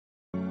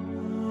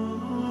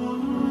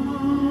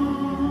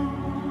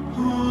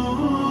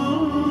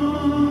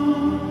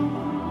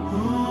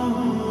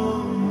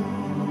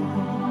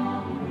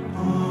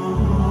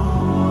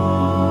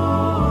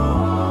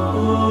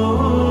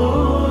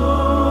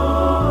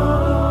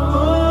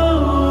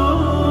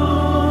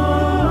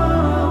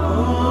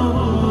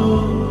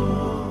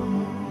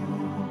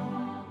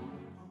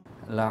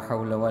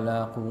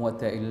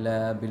قوة إلا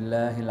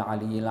بالله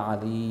العلي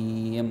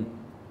العظيم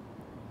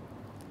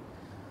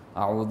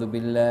أعوذ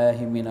بالله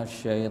من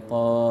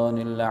الشيطان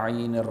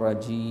اللعين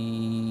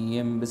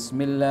الرجيم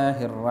بسم الله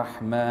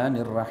الرحمن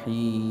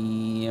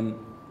الرحيم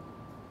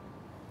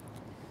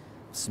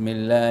بسم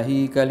الله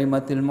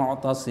كلمة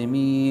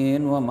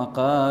المعتصمين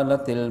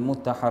ومقالة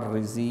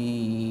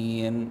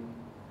المتحرزين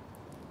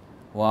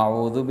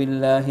وأعوذ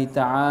بالله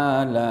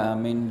تعالى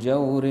من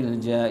جور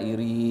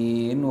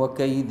الجائرين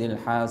وكيد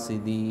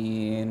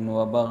الحاسدين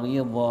وبغي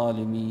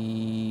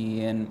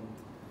الظالمين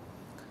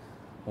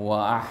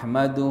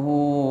وأحمده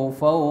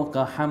فوق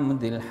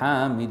حمد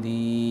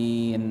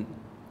الحامدين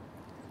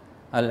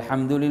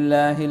الحمد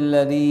لله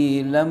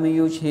الذي لم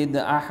يشهد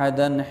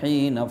أحدا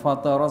حين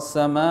فطر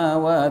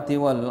السماوات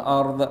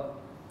والأرض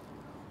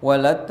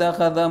ولا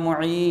اتخذ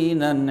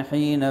معينا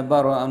حين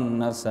برأ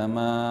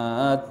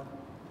النسمات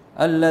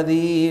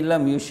الذي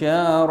لم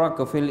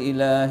يشارك في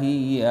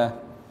الإلهية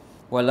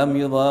ولم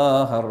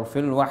يظاهر في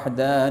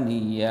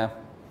الوحدانية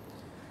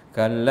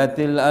كلت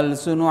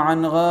الألسن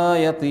عن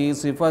غاية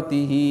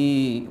صفته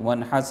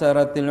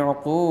وانحسرت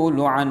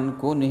العقول عن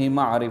كنه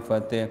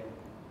معرفته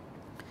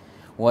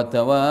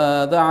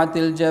وتواضعت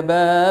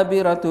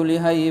الجبابرة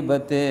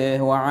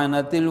لهيبته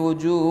وعنت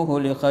الوجوه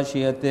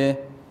لخشيته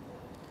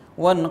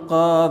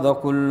وانقاذ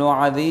كل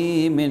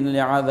عظيم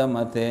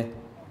لعظمته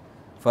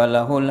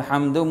فله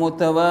الحمد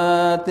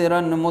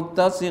متواترا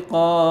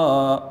متسقا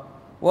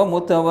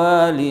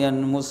ومتواليا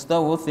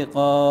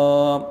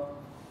مستوثقا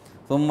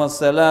ثم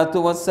الصلاة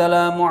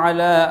والسلام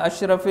على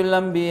أشرف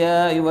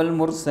الأنبياء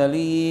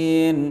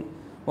والمرسلين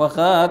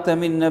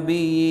وخاتم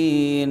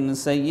النبيين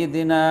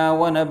سيدنا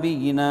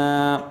ونبينا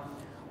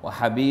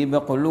وحبيب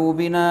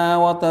قلوبنا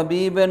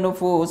وطبيب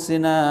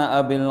نفوسنا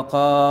أبي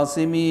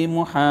القاسم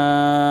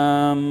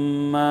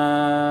محمد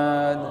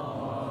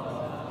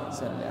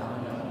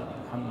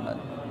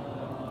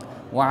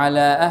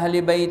وعلى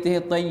أهل بيته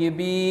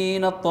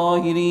الطيبين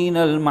الطاهرين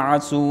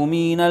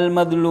المعصومين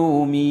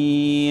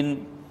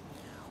المظلومين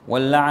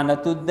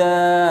واللعنة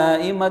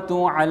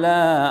الدائمة على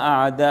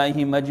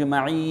أعدائهم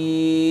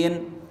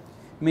أجمعين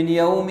من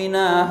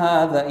يومنا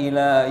هذا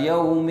إلى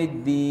يوم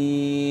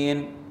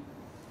الدين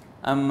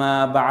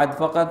أما بعد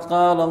فقد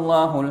قال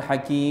الله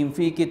الحكيم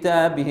في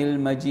كتابه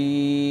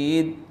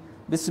المجيد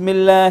بسم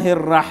الله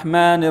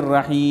الرحمن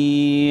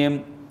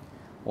الرحيم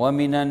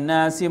ومن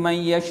الناس من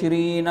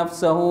يشري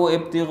نفسه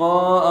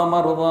ابتغاء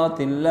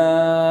مرضات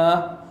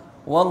الله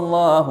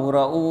والله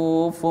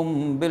رؤوف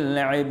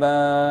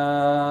بالعباد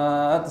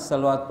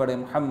सलवात पढ़े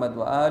मुहम्मद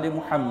व आले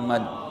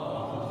मुहम्मद।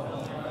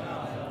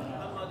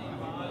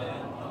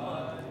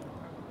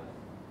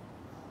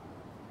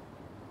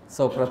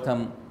 સૌપ્રથમ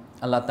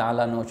અલ્લાહ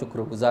તાલાનો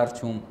શુક્રગુજાર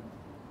છું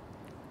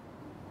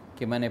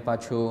કે મને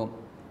પાછો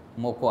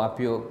મોકો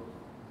આપ્યો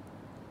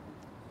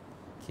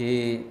કે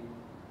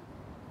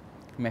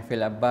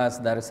महफिल अब्बास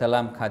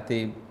दारुसलाम खाते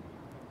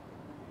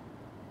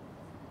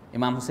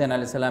इमाम हुसैन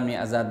अलैहिस्सलामની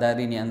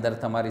આઝાદારીની અંદર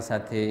તમારી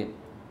સાથે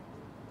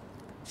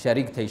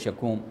શરીક થઈ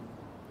શકું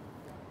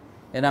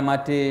એના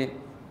માટે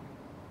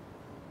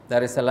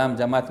દારુસલામ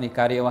જમાતની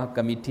કાર્યવાહક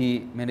કમિટી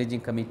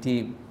મેનેજિંગ કમિટી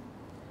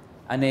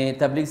અને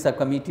તબલીગ સબ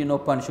કમિટીનો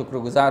પણ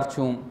શુક્રગુજાર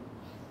છું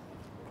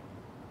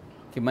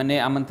કે મને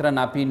આમંત્રણ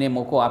આપીને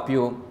મોકો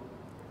આપ્યો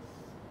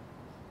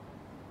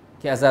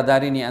કે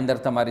આઝાદારીની અંદર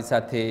તમારી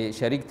સાથે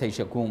શરીક થઈ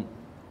શકું।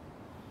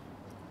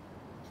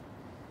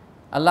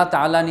 अल्लाह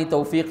तालानी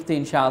तौफीक थी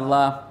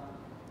इंशाअल्लाह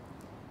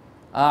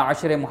आ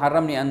अशरे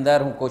मुहर्रमनी अंदर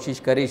हूँ कोशिश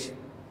करीश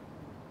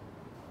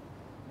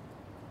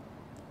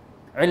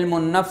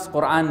इल्मुन नफ्स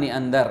कुरान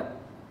अंदर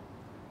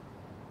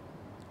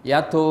या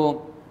तो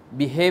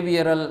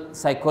बिहेवियरल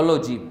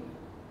साइकोलॉजी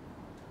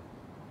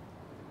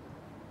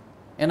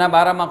एना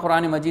बारा में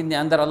कुरान मजीद ने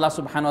अंदर अल्लाह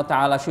सुब्हानहु व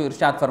तआला शू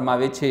इरशाद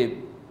फरमावे छे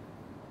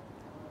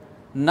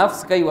नफ्स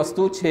कई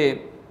वस्तु छे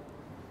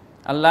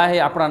अल्लाहे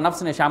अपना नफ्स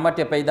ने शा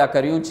माटे पैदा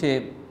कर्युं छे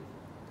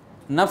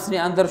नफ्सनी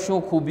अंदर शू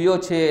खूबियों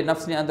छे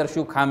नफ्सनी अंदर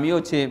शू खामियों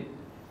छे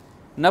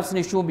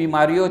नफ्सनी शू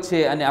बीमारीओ छे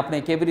अने आपणे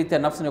केवी रीते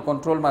नफ्स ने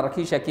कंट्रोल में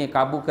रखी शकीए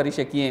काबू करी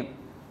शकीए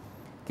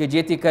कि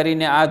जेथी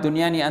करीने आ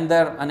दुनियानी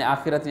अंदर अने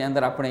आखिरतनी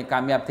अंदर आपणे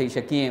कामयाब थई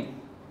शकीए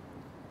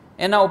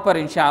एना उपर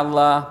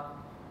इंशाअल्लाह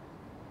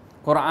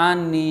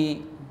कुराननी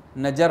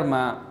नजर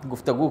में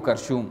गुफ्तगू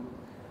करशुं।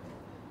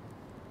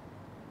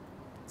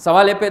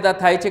 सवाल ए पैदा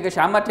थाय छे कि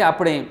शा माटे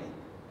आपणे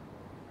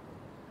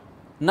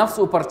नफ्स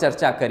उपर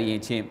चर्चा करीए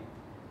छीए।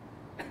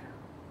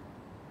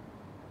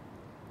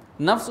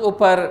 नफ्स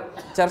उपर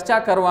चर्चा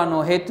करवानो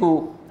हेतु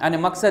अने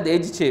मकसद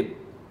एज छे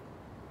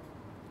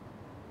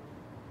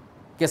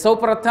कि सौ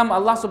प्रथम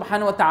अल्लाह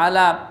सुब्हानहु व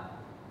तआला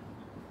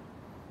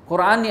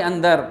कुरान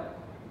अंदर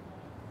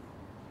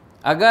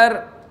अगर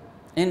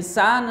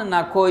इंसान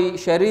ना कोई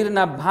शरीर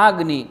ना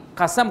भागनी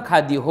कसम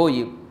खाधी होय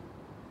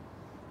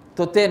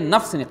तो ते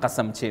नफ्सनी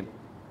कसम छे।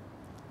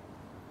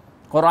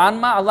 कुरान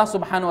में अल्लाह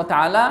सुब्हानहु व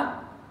तआला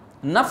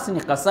नफ्सनी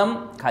कसम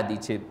खाधी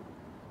छे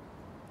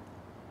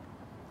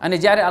અને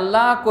જ્યારે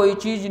અલ્લાહ કોઈ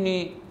ચીજની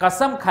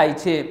કસમ ખાય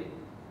છે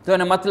તો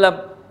એનો મતલબ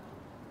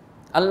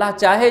અલ્લાહ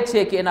ચાહે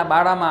છે કે એના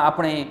બારામાં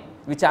આપણે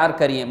વિચાર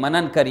કરીએ,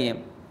 મનન કરીએ,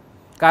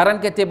 કારણ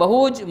કે તે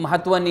બહુ જ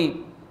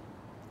મહત્ત્વની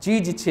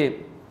ચીજ છે,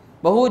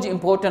 બહુ જ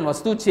ઇમ્પોર્ટન્ટ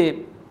વસ્તુ છે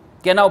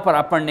કે એના ઉપર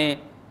આપણને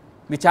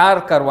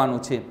વિચાર કરવાનું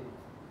છે.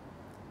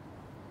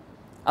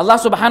 અલ્લાહ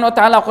સુબ્હાનહુ વ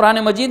તઆલા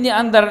કુરાન મજીદની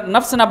અંદર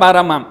નફ્સના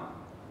બારામાં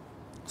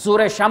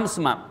સૂરે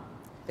શમ્સમાં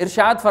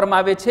ઇરશાદ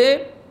ફરમાવે છે,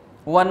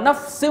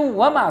 વનફ્સિન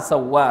વમા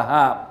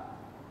સવ્વાહા,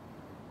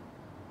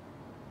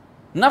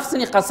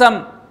 નફ્સની કસમ,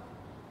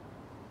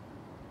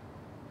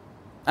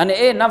 અને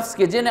એ નફ્સ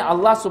કે જેને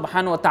અલ્લાહ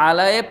સુબ્હાનહુ વ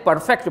તઆલાએ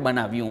પરફેક્ટ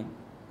બનાવ્યું.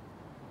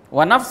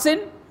 વનફ્સિન,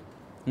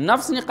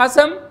 નફ્સની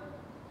કસમ,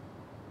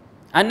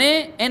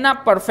 અને એના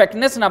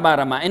પરફેક્ટનેસના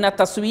બારામાં, એના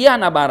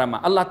તસ્વિયાના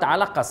બારામાં અલ્લાહ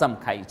તાલા કસમ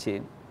ખાય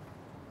છે.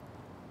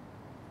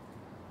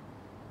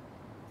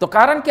 તો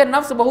કારણ કે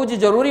નફ્સ બહુ જ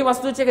જરૂરી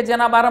વસ્તુ છે કે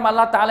જેના બારામાં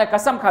અલ્લાહ તાલાએ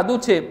કસમ ખાધું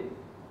છે,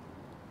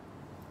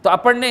 તો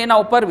આપણને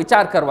એના ઉપર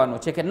વિચાર કરવાનો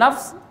છે કે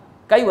નફ્સ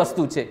કઈ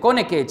વસ્તુ છે,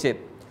 કોને કહે છે.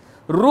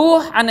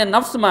 રૂહ અને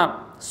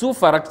નફ્સમાં શું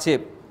ફરક છે?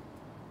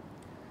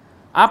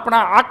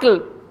 આપણા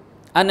અક્લ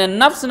અને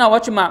નફ્સના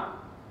વચમાં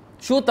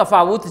શું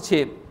તફાવત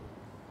છે?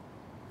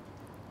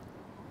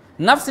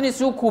 નફ્સની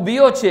શું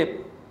ખૂબીઓ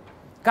છે?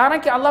 કારણ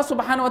કે અલ્લાહ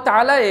સુબ્હાનહુ વ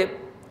તઆલાએ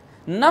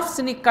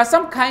નફ્સની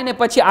કસમ ખાઈને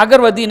પછી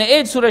આગળ વધીને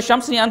એ જ સૂરે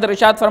શમ્સની અંદર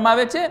ઇરશાદ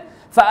ફરમાવે છે,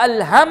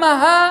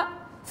 ફઅલ્હમહા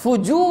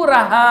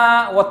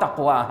ફુજૂરહા વ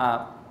તक़વાહા,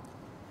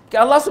 કે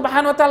અલ્લાહ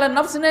સુબ્હાનહુ વ તઆલા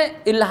નફ્સને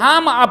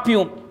ઇલ્હામ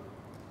આપ્યું,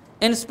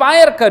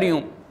 ઇન્સ્પાયર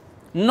કર્યું,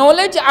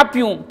 નોલેજ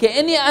આપ્યું કે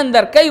એની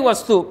અંદર કઈ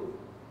વસ્તુ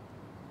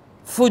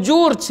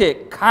ફુજૂર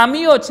છે,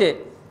 ખામીઓ છે,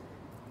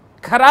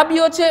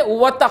 ખરાબીઓ છે,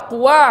 વ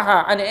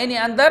તक़વાહા, અને એની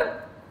અંદર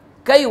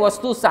કઈ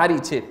વસ્તુ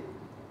સારી છે.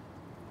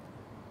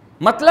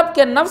 મતલબ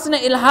કે નફ્સને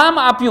ઇલ્હામ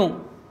આપ્યું,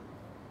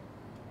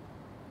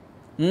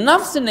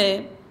 નફ્સને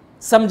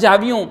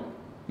સમજાવ્યું,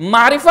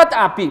 મારિફત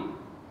આપી,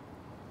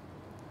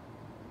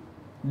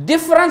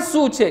 ડિફરન્સ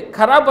શું છે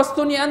ખરાબ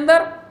વસ્તુની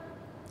અંદર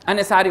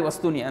અને સારી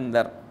વસ્તુની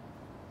અંદર.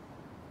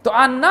 તો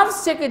આ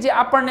નફ્સ છે કે જે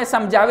આપણને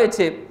સમજાવે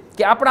છે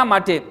કે આપણા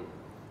માટે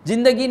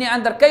જિંદગીની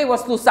અંદર કઈ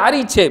વસ્તુ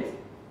સારી છે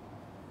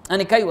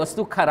અને કઈ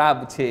વસ્તુ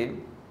ખરાબ છે.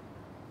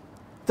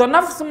 તો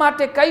નફ્સ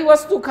માટે કઈ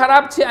વસ્તુ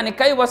ખરાબ છે અને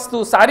કઈ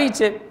વસ્તુ સારી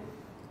છે,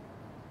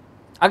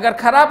 અગર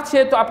ખરાબ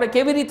છે તો આપણે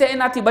કેવી રીતે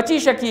એનાથી બચી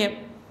શકીએ,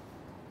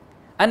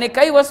 અને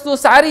કઈ વસ્તુ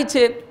સારી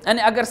છે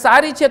અને અગર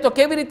સારી છે તો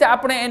કેવી રીતે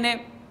આપણે એને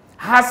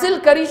હાસિલ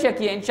કરી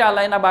શકીએ,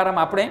 ઇન્શાઅલ્લાહ એના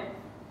બારામાં આપણે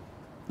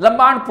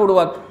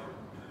લંબાણપૂર્વક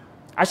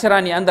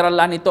અશરાની અંદર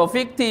અલ્લાહની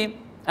તૌફીકથી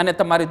અને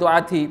તમારી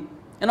દુઆથી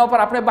એના ઉપર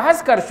આપણે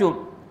બહસ કરશું.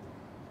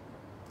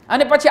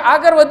 અને પછી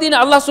આગળ વધીને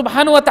અલ્લાહ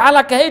સુબ્હાનહુ વ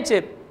તઆલા કહે છે,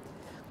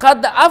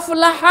 કદ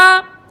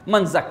અફલહા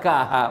મન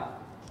ઝક્કાહા,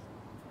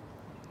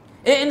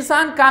 એ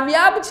ઇન્સાન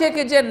કામયાબ છે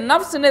કે જે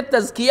નફ્સને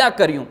તઝકિયા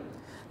કર્યું,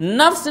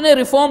 નફ્સને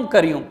રિફોર્મ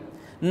કર્યું,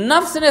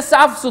 નફ્સને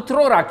સાફ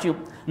સુથરો રાખ્યું,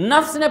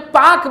 નફ્સને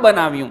પાક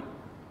બનાવ્યું.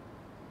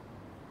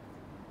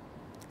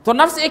 તો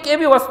નફ્સ એક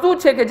એવી વસ્તુ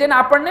છે કે જેને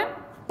આપણને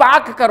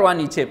પાક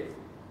કરવાની છે,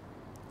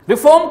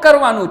 રિફોર્મ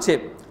કરવાનું છે.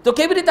 તો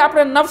કેવી રીતે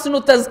આપણે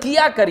નફ્સનું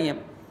તઝકિયા કરીએ,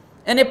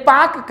 એને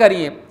પાક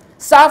કરીએ,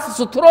 સાફ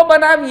સુથરો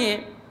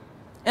બનાવીએ,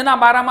 એના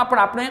બારામાં પણ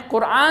આપણે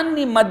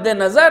કુરાનની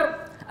મદ્દેનજર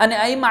અને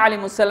અઈમા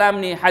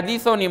અલૈહિસ્સલામની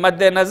હદીસોની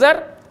મદ્દેનજર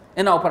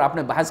એના ઉપર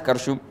આપણે બહસ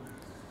કરશું.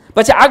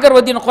 પછી આગળ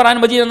વધીને કુરાન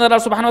મજીદ અંદર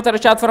અલ્લાહ સુબ્હાનહુ વ તઆલા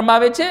ઇરશાદ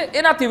ફરમાવે છે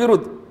એનાથી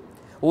વિરુદ્ધ,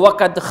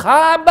 વકદ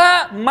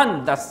ખાબા મન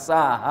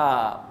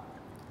દસ્સાહા,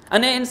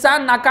 અને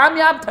ઇન્સાન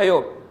નાકામયાબ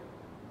થયો,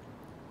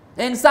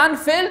 ઇન્સાન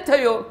ફેલ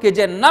થયો કે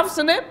જે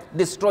નફ્સને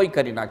ડિસ્ટ્રોય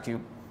કરી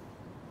નાખ્યું,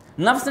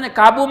 નફ્સને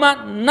કાબૂમાં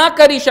ન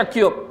કરી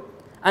શક્યો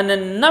અને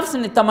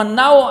નફ્સની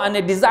તમન્નાઓ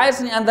અને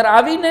ડિઝાયર્સની અંદર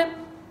આવીને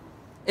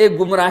એ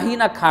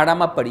ગુમરાહીના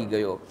ખાડામાં પડી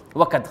ગયો.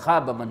 વકદ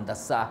ખાબ મન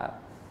દસ્સાહા.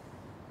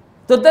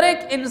 તો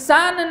દરેક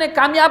ઇન્સાનને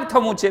કામયાબ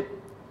થવું છે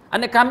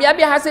અને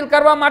કામયાબી હાસિલ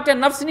કરવા માટે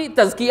નફ્સની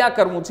તઝકિયા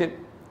કરવું છે,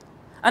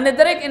 અને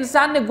દરેક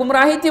ઇન્સાનને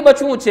ગુમરાહીથી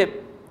બચવું છે.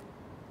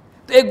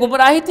 તો એ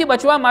ગુમરાહીથી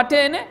બચવા માટે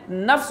એને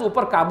નફ્સ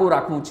ઉપર કાબુ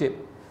રાખવું છે.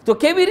 તો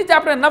કેવી રીતે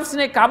આપણે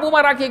નફ્સને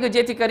કાબૂમાં રાખીએ કે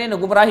જેથી કરીને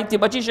ગુમરાહીથી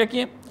બચી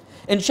શકીએ,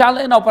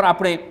 ઇન્શાઅલ્લાહ એના ઉપર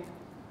આપણે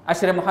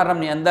અશરે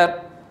મુહર્રમની અંદર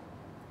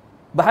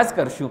બહસ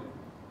કરશું.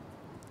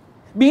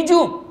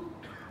 બીજું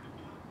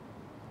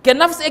કે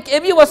નફ્સ એક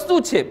એવી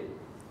વસ્તુ છે,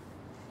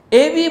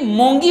 એવી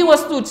મોંઘી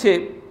વસ્તુ છે,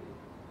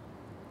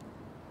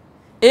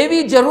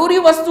 એવી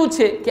જરૂરી વસ્તુ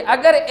છે કે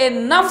અગર એ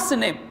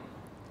નફ્સને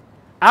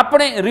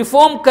આપણે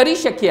રિફોર્મ કરી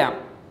શક્યા,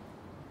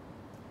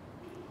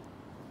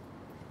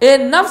 એ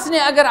નફ્સને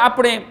અગર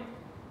આપણે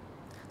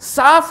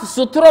સાફ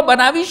સુથરો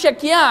બનાવી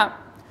શક્યા,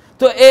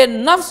 તો એ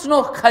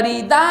નફ્સનો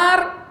ખરીદાર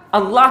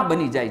અલ્લાહ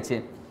બની જાય છે.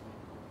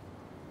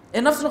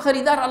 એ નફ્સનો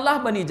ખરીદાર અલ્લાહ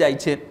બની જાય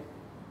છે.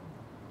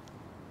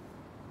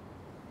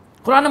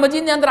 કુરાન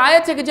મજીદની અંદર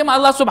આયત છે કે જેમાં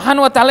અલ્લાહ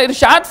સુબ્હાનહુ વ તઆલા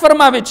ઇરશાદ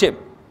ફરમાવે છે,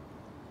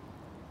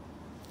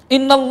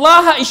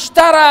 ઇન્નલ્લાહ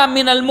ઇશ્તરા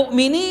મિનલ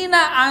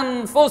મુમિનીના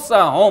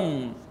અનફુસહુમ,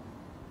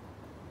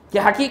 કે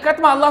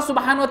હકીકતમાં અલ્લાહ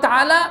સુબ્હાનહુ વ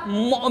તઆલા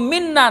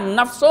મુમિનના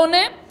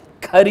નફ્સોને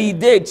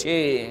ખરીદે છે.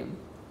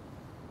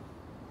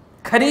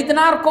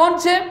 ખરીદનાર કોણ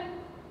છે?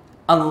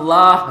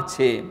 અલ્લાહ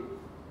છે.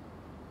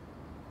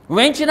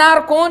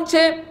 વેચનાર કોણ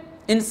છે?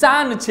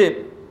 ઇન્સાન છે.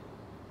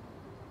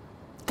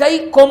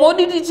 કઈ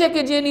કોમોડિટી છે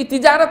કે જેની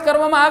તિજારત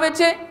કરવામાં આવે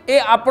છે? એ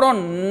આપણો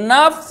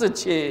નફ્સ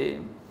છે.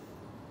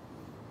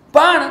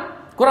 પણ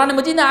કુરાન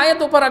મજીદની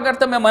આયત ઉપર અગર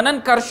તમે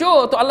મનન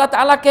કરશો તો અલ્લાહ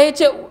તાલા કહે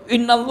છે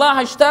ઇન્નલ્લાહ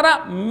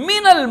અશ્તરા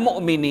મિનલ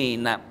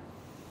મુમિનીન,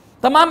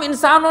 તમામ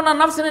ઇન્સાનોના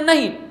નફ્સને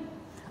નહીં,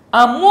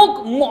 અમુક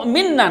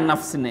મુમિનના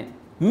નફ્સને.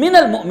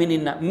 મિનલ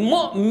મુમિનીના,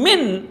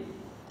 મુમિન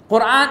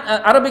કુરાન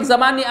અરબિક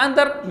ઝબાનની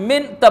અંદર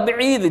મિન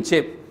તબઈદ છે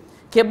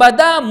કે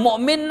બધા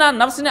મુમિનના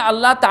નફ્સને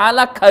અલ્લાહ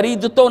તાલા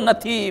ખરીદતો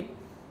નથી.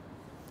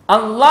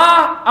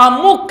 અલ્લાહ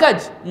અમુક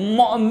જ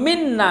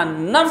મુમિનના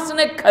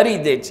નફ્સને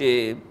ખરીદે છે.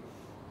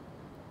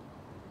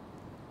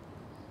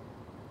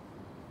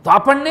 તો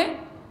આપણને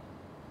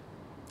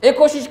એ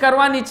કોશિશ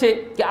કરવાની છે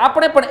કે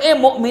આપણે પણ એ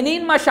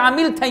મુમિનીનમાં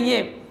શામિલ થઈએ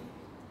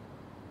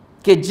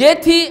કે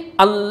જેથી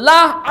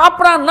અલ્લાહ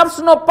આપણા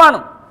નફ્સનો પણ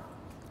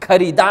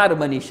ખરીદાર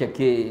બની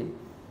શકે.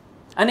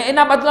 અને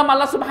એના બદલામાં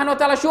અલ્લાહ સુબ્હાનહુ વ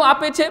તઆલા શું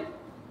આપે છે?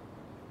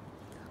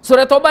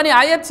 સૂરા તૌબાની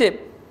આયત છે.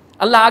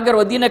 અલ્લાહ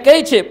આગળ વધીને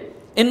કહે છે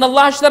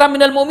ઇન્નલ્લાહ અશ્તરા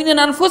મિનલ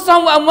મુમિનીના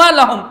અનફુસહુમ વ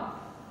અમવાલહુમ,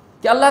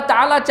 કે અલ્લાહ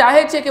તાલા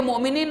ચાહે છે કે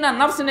મુમિનીના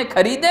નફ્સને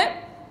ખરીદે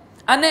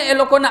અને એ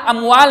લોકોના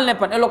અમવાલને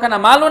પણ, એ લોકોના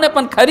માલોને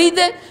પણ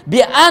ખરીદે.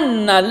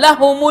 બિઅન્ના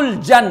લહુમુલ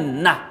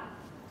જન્નહ,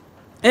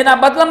 એના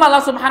બદલામાં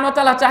અલ્લાહ સુબ્હાનહુ વ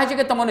તઆલા ચાહે છે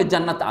કે તમને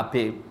જન્નત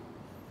આપે.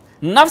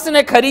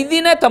 નફ્સને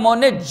ખરીદીને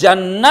તમને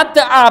જન્નત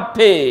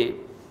આપે.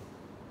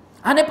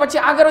 અને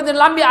પછી આગળ વધીને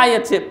લાંબી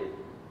આયત છે.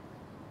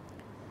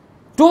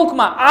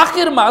 ટૂંકમાં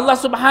આખિરમાં અલ્લાહ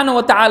સુબ્હાનહુ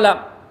વ તઆલા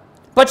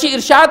પછી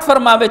ઇરશાદ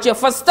ફરમાવે છે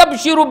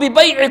ફસ્તબશિરુ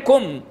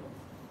બિબૈઇકુમ,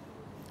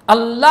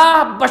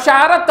 અલ્લાહ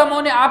બશારત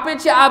તમને આપે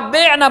છે આ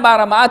બેના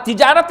બારામાં, આ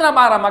તિજારતના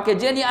બારામાં કે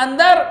જેની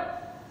અંદર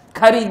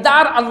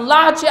ખરીદાર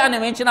અલ્લાહ છે અને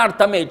વેચનાર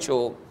તમે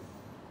છો.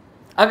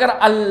 અગર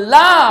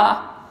અલ્લાહ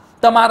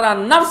તમારા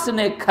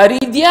નફ્સને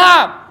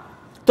ખરીદ્યા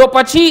તો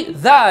પછી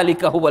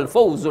ઝાલિકા હુવલ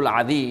ફૌઝુલ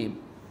અઝીમ,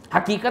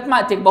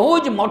 હકીકતમાં તે બહુ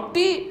જ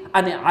મોટી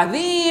અને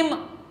અઝીમ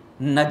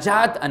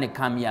નજાત અને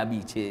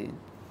કામયાબી છે.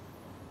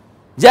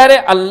 જ્યારે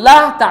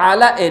અલ્લાહ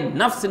તાલા એ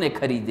નફ્સને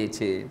ખરીદે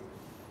છે.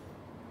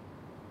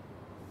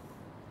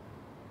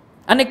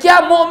 અને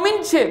ક્યાં મોમિન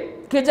છે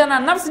કે જેના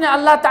નફ્સને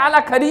અલ્લાહ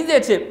તાલા ખરીદે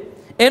છે?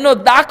 એનો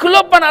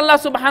દાખલો પણ અલ્લાહ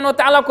સુબ્હાનહુ વ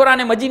તઆલા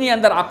કુરાન મજીદની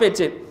અંદર આપે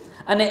છે.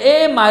 અને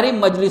એ મારી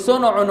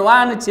મજલિસોનો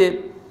ઉન્વાન છે.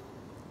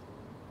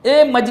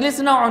 એ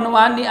મજલિસના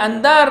ઉન્વાનની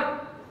અંદર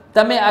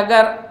તમે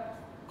અગર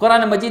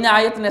કુરાન મજીદની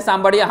આયતને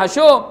સાંભળ્યા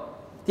હશો,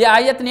 તે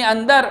આયતની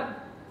અંદર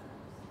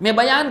મેં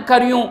બયાન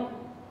કર્યું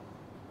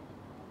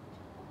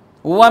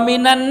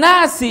વમિનન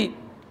નાસી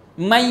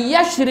મન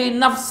યશરી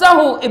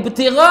નફ્સહુ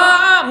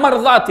ઇબ્તિગાઅ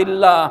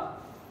મરઝાતિલ્લાહ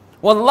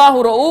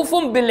વલ્લાહુ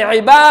રઉફુમ બિલ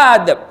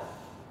ઇબાદ,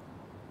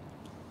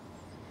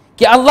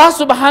 કે અલ્લાહ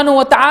સુબ્હાનહુ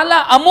વ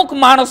તઆલા અમુક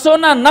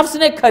માણસોના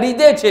નફ્સને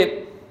ખરીદે છે,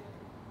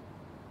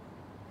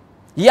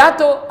 યા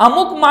તો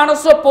અમુક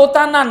માણસો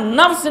પોતાના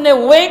નફ્સને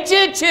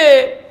વેચે છે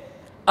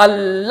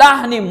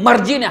અલ્લાહની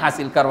મરજીને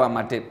હાસિલ કરવા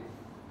માટે.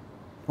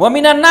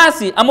 વમિનન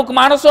નાસી, અમુક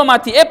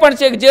માણસોમાંથી એ પણ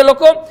છે કે જે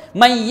લોકો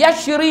મન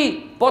યશરી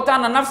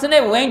પોતાના નફ્સને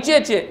વેચે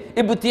છે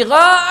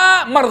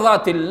ઇબ્તિગાઅ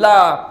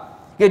મરઝાતિલ્લાહ,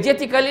 કે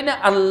જેથી કરીને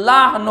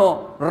અલ્લાહનો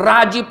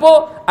રાજીપો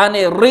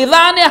અને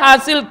રિઝાને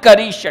હાસિલ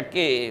કરી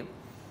શકે.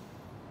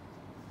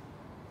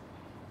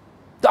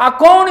 તો આ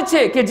કોણ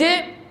છે કે જે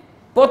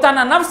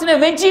પોતાના નફ્સને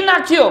વેચી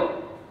નાખ્યો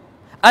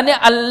અને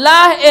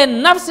અલ્લાહ એ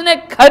નફ્સને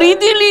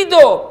ખરીદી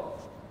લીધો?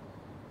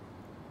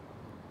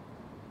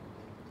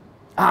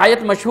 આ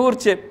આયત મશહૂર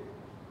છે,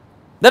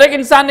 દરેક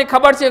ઇન્સાનને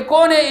ખબર છે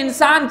કોણ એ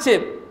ઇન્સાન છે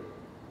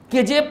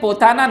કે જે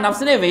પોતાના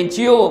નફ્સને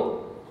વેચ્યો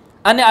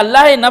અને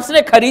અલ્લાહે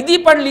નફ્સને ખરીદી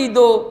પણ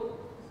લીધો.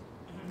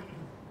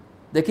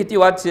 દેખીતી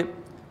વાત છે,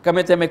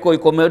 ગમે તમે કોઈ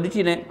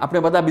કોમોડિટીને,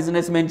 આપણે બધા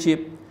બિઝનેસમેન છીએ,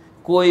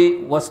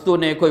 કોઈ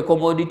વસ્તુને, કોઈ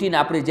કોમોડિટીને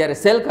આપણે જ્યારે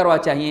સેલ કરવા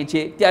ચાહીએ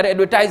છીએ ત્યારે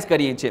એડવર્ટાઇઝ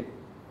કરીએ છીએ,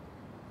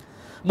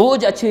 બહુ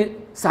જ અચ્છી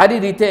સારી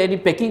રીતે એની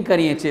પેકિંગ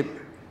કરીએ છીએ,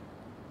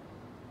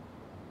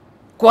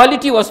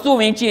 ક્વોલિટી વસ્તુ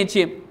વેચીએ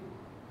છીએ.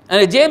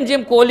 અને જેમ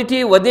જેમ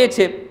ક્વોલિટી વધે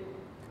છે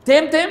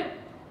તેમ તેમ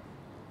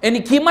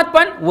એની કિંમત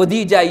પણ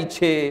વધી જાય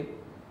છે.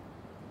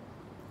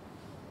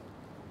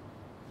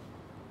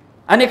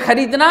 અને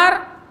ખરીદનાર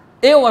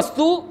એ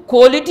વસ્તુ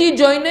ક્વોલિટી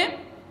જોઈને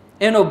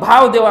એનો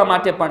ભાવ દેવા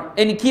માટે પણ,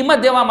 એની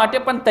કિંમત દેવા માટે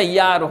પણ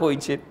તૈયાર હોય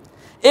છે.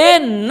 એ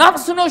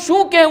નફ્સનો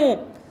શું કહેવું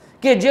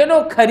કે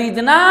જેનો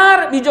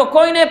ખરીદનાર બીજો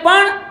કોઈને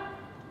પણ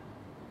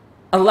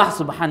અલ્લાહ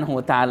સુબ્હાનહુ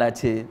વ તઆલા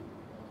છે.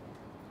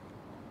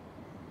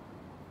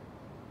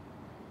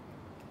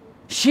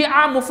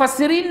 શિયા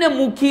મુફસ્સિરીનને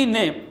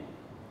મૂકીને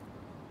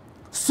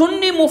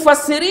સુન્ની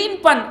મુફસ્સિરીન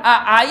પણ આ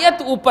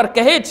આયત ઉપર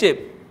કહે છે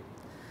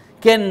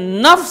કે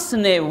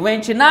નફ્સને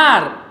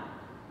વેચનાર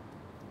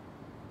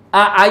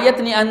આ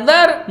આયતની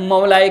અંદર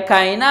મૌલાએ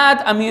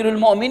કાયનાત અમીરુલ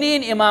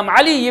મોમિનીન ઇમામ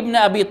અલી ઇબ્ન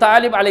અબી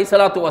તાલિબ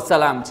અલૈહિસ્સલાતુ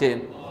વસ્સલામ છે.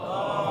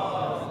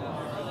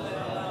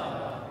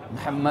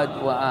 મુહમ્મદ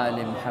વ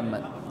આલે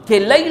મુહમ્મદ, કે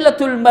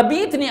લૈલતુલ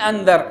મબીતની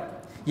અંદર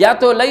યા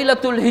તો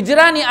લૈલતુલ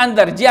હિજરાની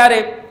અંદર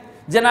જ્યારે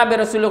જનાબે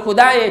રસૂલ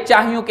ખુદાએ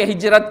ચાહ્યું કે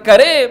હિજરત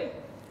કરે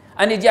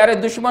અને જ્યારે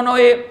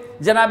દુશ્મનોએ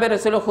જનાબે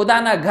રસૂલ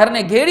ખુદાના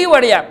ઘરને ઘેરી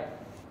વળ્યા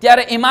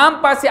ત્યારે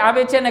ઇમામ પાસે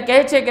આવે છે અને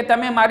કહે છે કે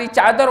તમે મારી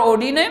ચાદર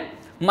ઓઢીને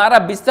મારા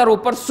બિસ્તર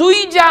ઉપર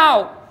સૂઈ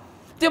જાઓ.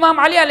 તો ઇમામ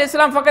અલી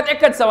અલૈહિસ્સલામ ફક્ત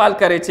એક જ સવાલ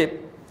કરે છે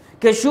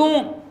કે શું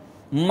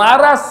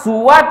મારા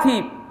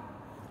સુવાથી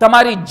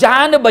તમારી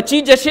જાન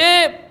બચી જશે?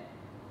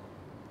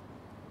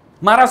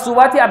 મારા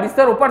સુવાથી આ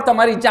બિસ્તર ઉપર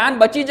તમારી જાન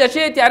બચી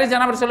જશે? ત્યારે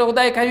જનાબ રસૂલ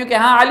ખુદાએ કહ્યું કે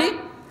હા અલી,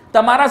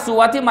 તમારા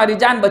સુવાથી મારી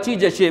જાન બચી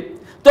જશે.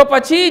 તો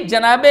પછી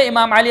જનાબે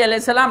ઇમામ અલી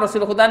અલૈહિસ્સલામ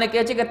રસૂલ ખુદાને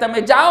કહે છે કે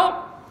તમે જાઓ,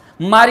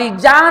 મારી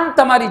જાન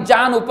તમારી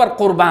જાન ઉપર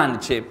કુરબાન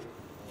છે,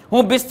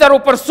 હું બિસ્તર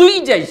ઉપર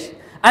સૂઈ જઈશ.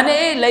 અને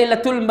એ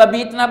લૈલતુલ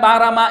મબીતના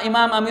બારામાં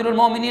ઇમામ અમીરુલ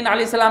મોમિનીન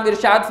અલૈહિસ્સલામ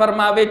ઇરશાદ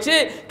ફરમાવે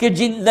છે કે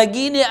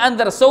જિંદગીની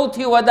અંદર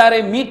સૌથી વધારે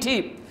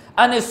મીઠી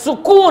અને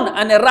સુકૂન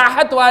અને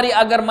રાહતવાળી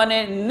અગર મને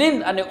નીંદ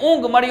અને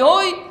ઊંઘ મળી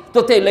હોય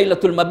તો તે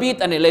લૈલતુલ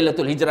મબીત અને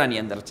લૈલતુલ હિજરાની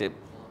અંદર છે.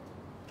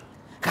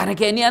 કારણ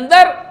કે એની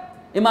અંદર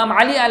ઇમામ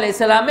અલી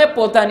અલૈહિસ્સલામે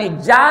પોતાની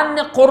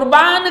જાનને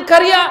કુરબાન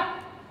કર્યા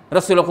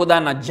રસૂલ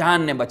ખુદાના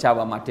જાનને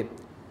બચાવવા માટે.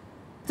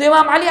 તો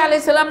ઇમામ અલી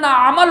અલૈહિસ્સલામના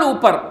અમલ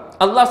ઉપર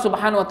અલ્લાહ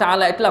સુબ્હાનહુ વ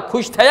તઆલા એટલા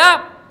ખુશ થયા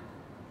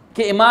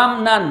કે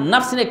ઇમામના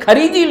નફ્સને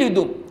ખરીદી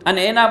લીધું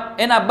અને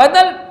એના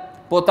બદલ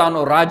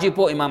પોતાનો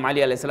રાજીપો ઇમામ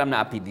અલી અલૈહિસ્સલામને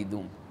આપી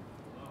દીધું.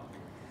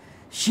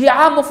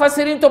 શિયા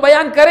મુફસ્સિરીન તો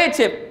બયાન કરે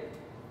છે,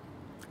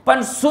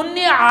 પણ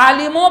સુન્ની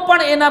આલિમો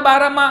પણ એના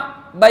બારામાં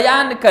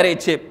બયાન કરે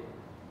છે.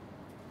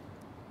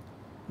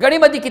 ઘણી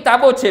બધી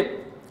કિતાબો છે,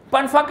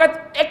 પણ ફક્ત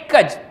એક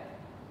જ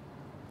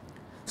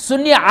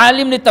સુન્ની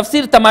આલિમની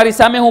તફસીર તમારી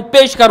સામે હું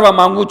પેશ કરવા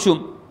માંગુ છું.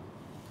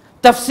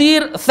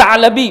 તફસીર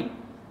સાલબી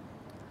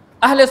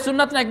અહલે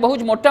સુન્નતના એક બહુ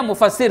જ મોટા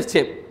મુફસ્સિર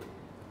છે.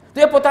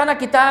 તો એ પોતાના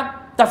કિતાબ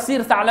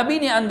તફસીર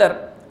સાલબીની અંદર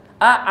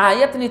આ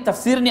આયતની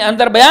તફસીરની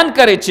અંદર બયાન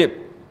કરે છે.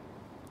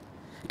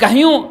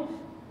 કહ્યું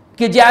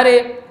કે જ્યારે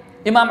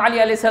ઇમામ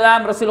અલી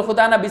અલૈહિસ્સલામ રસૂલ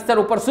ખુદાના બિસ્તર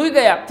ઉપર સૂઈ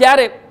ગયા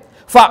ત્યારે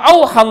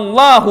فأوحى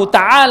الله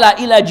تعالى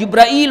إلى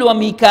جبرائيل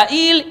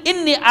وميكائيل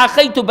إني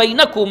آخيت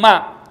بينكما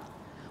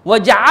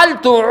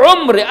وجعلت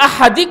عمر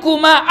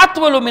أحدكما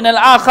أطول من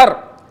الآخر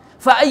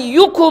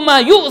فأيكما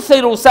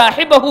يؤثر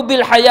صاحبه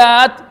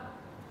بالحياة.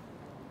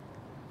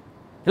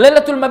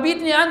 લૈલતુલ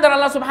મબીતની અંદર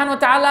અલ્લાહ સુબ્હાનહુ વ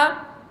તઆલા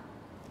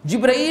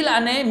જિબ્રાઈલ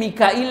અને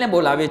મિકાઈલને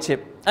બોલાવે છે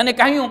અને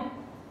કહ્યું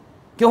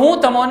કે હું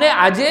તમને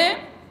આજે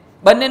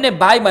બંનેને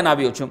ભાઈ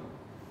બનાવ્યો છું,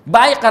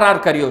 ભાઈ કરાર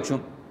કર્યો છું.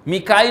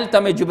 મિકાઈલ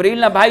તમે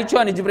જિબ્રાઈલના ભાઈ છો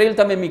અને જિબ્રાઈલ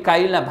તમે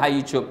મિકાઈલના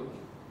ભાઈ છો.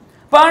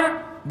 પણ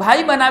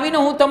ભાઈ બનાવીને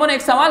હું તમને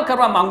એક સવાલ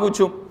કરવા માંગુ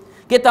છું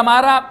કે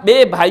તમારા બે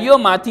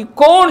ભાઈઓમાંથી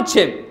કોણ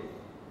છે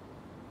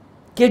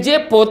કે જે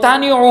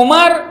પોતાની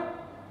ઉંમર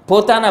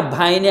પોતાના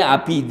ભાઈને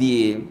આપી દે,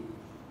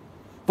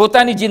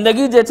 પોતાની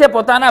જિંદગી જે છે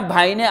પોતાના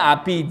ભાઈને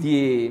આપી દે?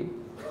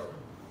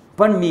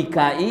 પણ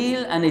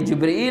મિકાઈલ અને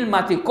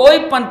જિબ્રાઈલમાંથી કોઈ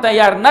પણ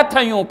તૈયાર ન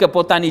થયું કે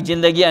પોતાની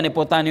જિંદગી અને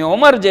પોતાની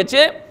ઉંમર જે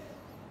છે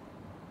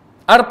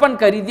અર્પણ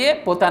કરી દે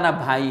પોતાના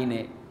ભાઈને,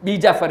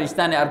 બીજા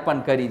ફરિશ્તાને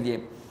અર્પણ કરી દે.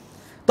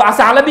 તો આ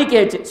સાલબી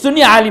કહે છે,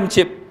 સુન્ની આલિમ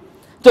છે.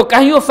 તો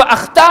કહ્યું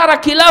ફઅખ્તાર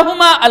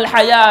ખિલાહુમા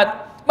અલહયાત,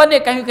 બંને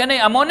કહ્યું કે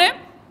નહીં, અમોને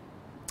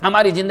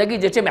અમારી જિંદગી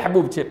જે છે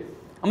મહેબૂબ છે,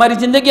 અમારી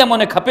જિંદગી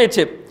અમોને ખપે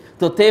છે.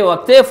 તો તે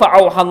વખતે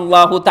ફઅવહા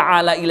અલ્લાહુ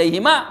તઆલા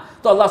ઇલૈહિમા,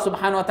 તો અલ્લાહ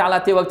સુબ્હાનહુ વ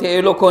તઆલા તે વખતે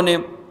એ લોકોને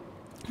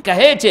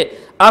કહે છે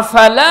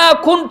અફલા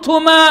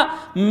કુન્તુમા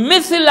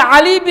મિસ્લ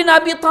અલી બિન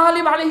અબી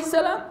તાલિબ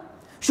અલૈહિસ્સલામ,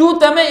 શું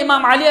તમે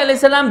ઇમામ અલી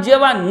અલૈહિસ્સલામ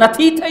જેવા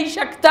નથી થઈ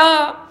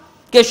શકતા?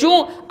 કે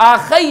શું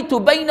આખૈતુ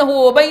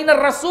બૈનહુ વ બૈન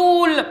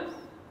રસૂલ,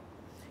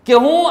 કે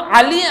હું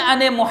અલી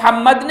અને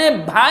મુહમ્મદને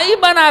ભાઈ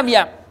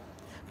બનાવ્યા,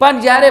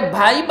 પણ જ્યારે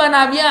ભાઈ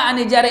બનાવ્યા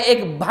અને જ્યારે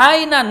એક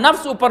ભાઈના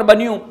નફ્સ ઉપર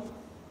બન્યું,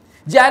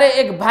 જ્યારે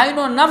એક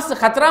ભાઈનો નફ્સ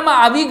ખતરામાં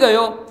આવી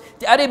ગયો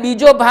ત્યારે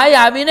બીજો ભાઈ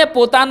આવીને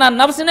પોતાના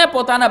નફ્સને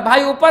પોતાના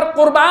ભાઈ ઉપર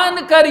કુરબાન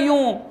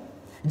કર્યું.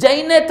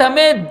 જઈને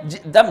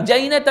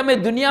તમે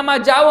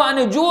દુનિયામાં જાઓ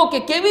અને જુઓ કે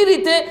કેવી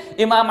રીતે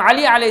ઇમામ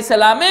અલી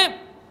અલૈહિસ્સલામે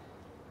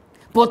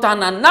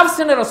પોતાના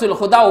નફ્સને રસૂલ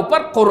ખુદા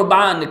ઉપર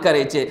કુરબાન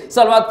કરે છે.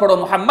 સલવાત પઢો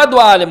મુહમ્મદ વ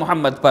આલે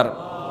મુહમ્મદ પર.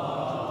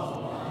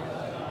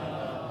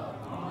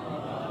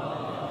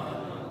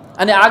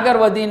 અને આગળ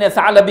વધીને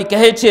સાલબી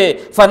કહે છે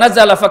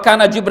ફનઝલ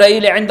ફકાના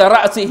જિબ્રાઈલ ઇન્દ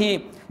રઅસિહી,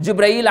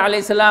 જિબ્રાઈલ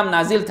અલૈહિસ્સલામ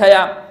નાઝિલ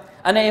થયા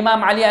અને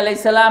ઇમામ અલી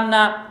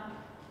અલૈહિસ્સલામના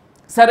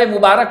સરે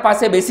મુબારક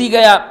પાસે બેસી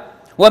ગયા.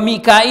 વ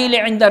મિકાઈલ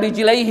ઇન્દ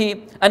રિજલૈહી,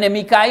 અને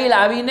મિકાઈલ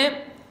આવીને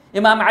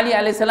ઇમામ અલી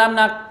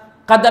અલૈહિસ્સલામના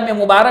કદમે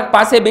મુબારક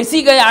પાસે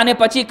બેસી ગયા અને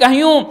પછી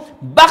કહ્યું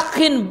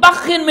બખિન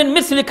બખિન મિન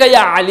મિસ્લિકા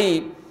યા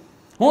અલી,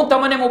 હું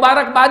તમને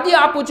મુબારકબાદી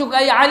આપું છું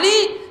કે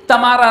અલી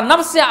તમારા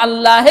નફ્સે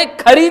અલ્લાહે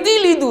ખરીદી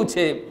લીધું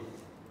છે,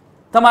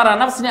 તમારા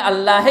નફ્સને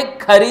અલ્લાહે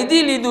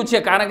ખરીદી લીધું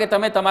છે, કારણ કે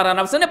તમે તમારા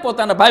નફ્સને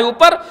પોતાના ભાઈ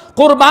ઉપર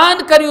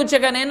કુરબાન કર્યું છે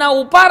કે એના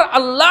ઉપર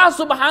અલ્લાહ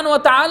સુબ્હાનહુ વ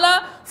તઆલા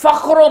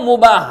ફખ્ર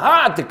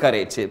મુબાહાત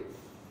કરે છે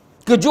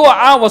કે જો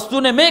આ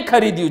વસ્તુને મેં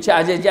ખરીદ્યું છે.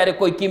 આજે જ્યારે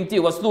કોઈ કિંમતી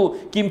વસ્તુ,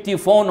 કિંમતી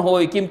ફોન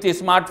હોય, કિંમતી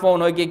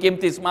સ્માર્ટફોન હોય કે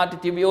કિંમતી સ્માર્ટ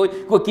ટીવી હોય,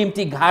 કોઈ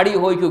કિંમતી ગાડી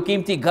હોય કે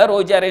કિંમતી ઘર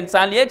હોય, જ્યારે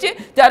ઇન્સાન લે છે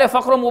ત્યારે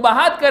ફખ્ર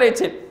મુબાહાત કરે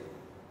છે,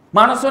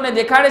 માણસોને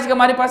દેખાડે છે કે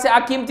મારી પાસે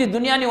આ કિંમતી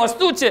દુનિયાની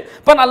વસ્તુ છે.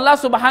 પણ અલ્લાહ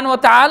સુબ્હાનહુ વ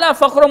તઆલા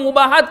ફખ્ર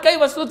મુબાહાત કઈ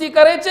વસ્તુથી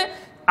કરે છે?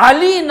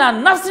 અલીના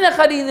નફ્સને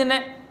ખરીદીને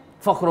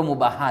ફખરો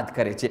મુબાહાત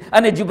કરે છે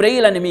અને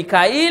જિબ્રાઈલ અને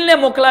મિકાઈલને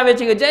મોકલાવે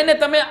છે કે જઈને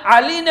તમે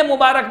આલીને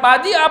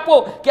મુબારકબાદી આપો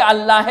કે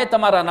અલ્લાહે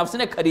તમારા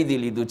નફ્સને ખરીદી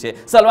લીધું છે.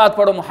 સલવાત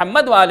પઢો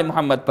મુહમ્મદ વ આલે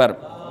મુહમ્મદ પર.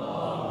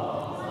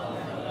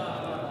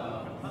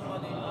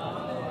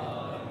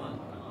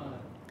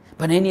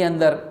 પણ એની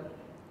અંદર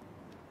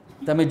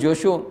તમે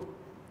જોશો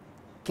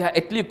કે આ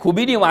એટલી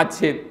ખૂબીની વાત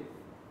છે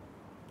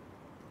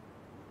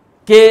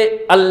કે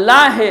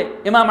અલ્લાહે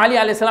ઇમામ અલી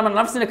અલૈહિ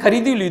સલામના નફ્સને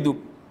ખરીદી લીધું.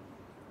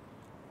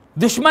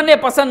 દુશ્મનને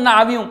પસંદ ના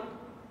આવ્યું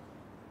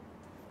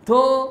તો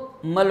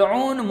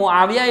મલઉન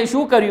મુઆવિયાએ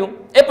શું કર્યું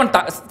એ પણ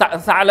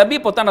સાલબી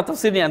પોતાના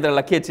તફસીરની અંદર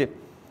લખે છે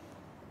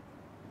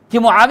કે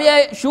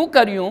મુઆવિયાએ શું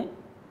કર્યું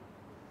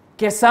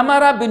કે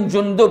સમરા બિન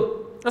જુંદુબ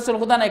રસૂલ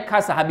ખુદાના એક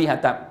ખાસ સહાબી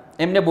હતા,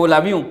 એમને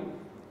બોલાવ્યું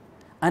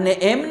અને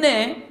એમને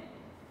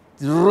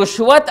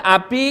રુશ્વત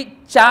આપી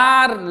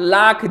 4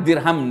 લાખ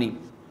દિરહમની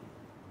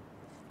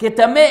કે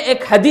તમે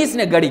એક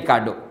હદીસને ગળી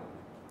કાઢો.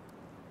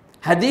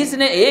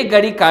 હદીસને એ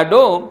ગળી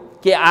કાઢો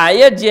કે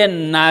આયત જે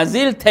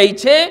નાઝિલ થઈ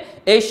છે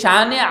એ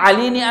શાને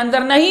અલીની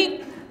અંદર નહીં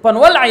પણ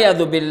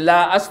વલઅયાદુ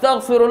બિલ્લાહ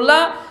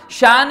અસ્તગફિરુલ્લાહ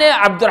શાને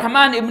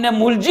અબ્દુર્રહમાન ઇબ્ન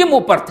મુલજિમ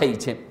ઉપર થઈ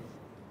છે.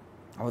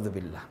 અઉઝુ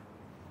બિલ્લાહ.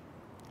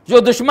 જો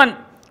દુશ્મન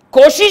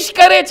કોશિશ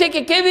કરે છે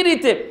કે કેવી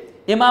રીતે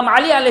ઇમામ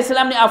અલી અલૈહિસ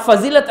સલામની આ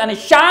ફઝીલત અને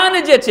શાન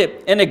જે છે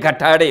એને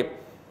ઘટાડે,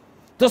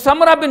 તો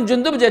સમરા બિન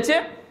જુંદુબ જે છે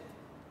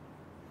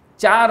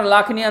 4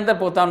 લાખની અંદર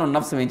પોતાનો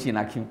નફ્સ વેચી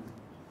નાખ્યું.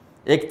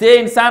 એક તે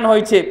ઇન્સાન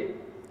હોય છે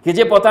કે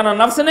જે પોતાના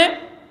નફ્સને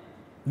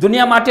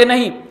દુનિયા માટે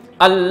નહીં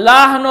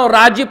અલ્લાહનો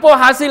રાજીપો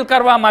હાસિલ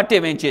કરવા માટે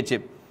વેચે છે,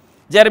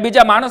 જ્યારે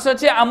બીજા માણસો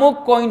છે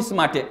અમુક કોઇન્સ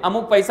માટે,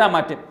 અમુક પૈસા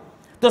માટે.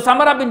 તો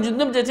સમરા બિન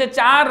જુંદુબ જે છે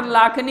 4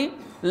 લાખની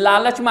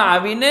લાલચમાં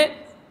આવીને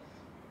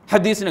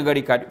હદીસને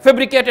ગળી કાઢ્યું,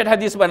 ફેબ્રિકેટેડ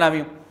હદીસ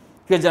બનાવ્યું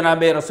કે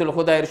જનાબે રસૂલ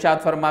ખુદા ઇરશાદ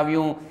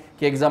ફરમાવ્યું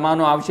કે એક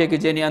જમાનો આવશે કે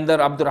જેની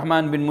અંદર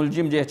અબ્દુર્રહમાન બિન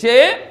મુલજિમ જે છે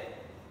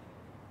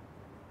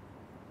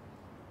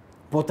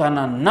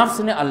પોતાના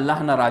નફ્સને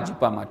અલ્લાહના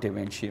રાજીપા માટે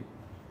વેચશે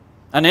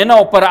અને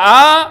એના ઉપર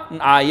આ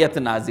આયત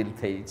નાઝિલ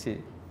થઈ છે.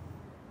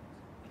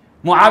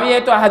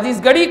 મુઆવિયાએ તો આ હદીસ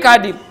ગળી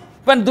કાઢી,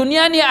 પણ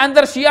દુનિયાની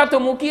અંદર શિયા તો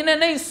મૂકીને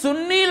નહીં,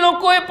 સુન્ની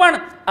લોકોએ પણ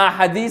આ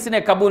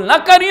હદીસને કબૂલ ન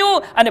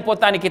કર્યું અને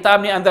પોતાની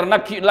કિતાબની અંદર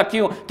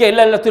લખ્યું કે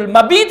લૈલતુલ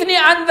મબીતની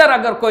અંદર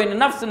અગર કોઈ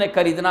નફ્સને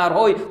ખરીદનાર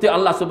હોય તો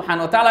અલ્લાહ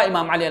સુબ્હાનહુ વ તઆલા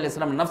ઇમામ અલી અલૈહિસ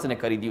સલામ નફ્સને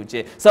ખરીદ્યું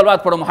છે.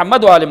 સલવાત પઢો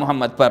મુહમ્મદ વ આલે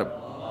મુહમ્મદ પર.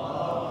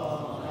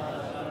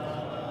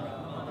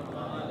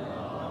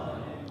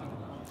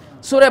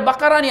 સૂરે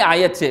બકરાની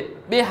આયત છે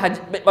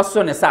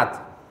 207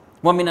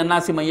 વમિન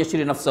અન્નાસી મન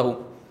યશરી નફ્સહુ.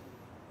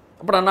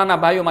 આપણા નાના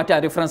ભાઈઓ માટે આ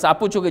રેફરન્સ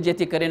આપું છું કે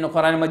જેથી કરીને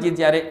કુરાન મજીદ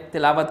જ્યારે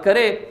તિલાવત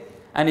કરે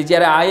અને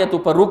જ્યારે આયત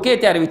ઉપર રૂકે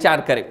ત્યારે વિચાર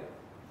કરે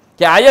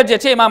કે આયત જે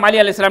છે ઇમામ અલી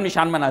અલૈહિસ સલામની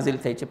શાનમાં નાઝિલ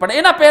થઈ છે. પણ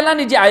એના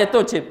પહેલાંની જે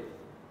આયતો છે,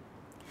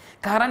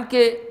 કારણ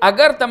કે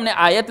અગર તમને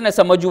આયતને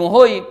સમજવું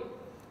હોય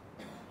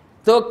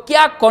તો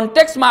કયા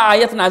કોન્ટેક્સ્ટમાં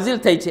આયત નાઝિલ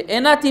થઈ છે,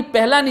 એનાથી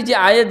પહેલાંની જે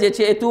આયત જે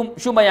છે એ તું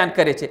શું બયાન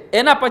કરે છે,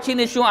 એના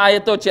પછીની શું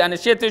આયતો છે અને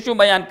તે શું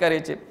બયાન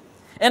કરે છે,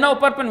 એના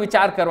ઉપર પણ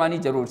વિચાર કરવાની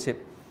જરૂર છે.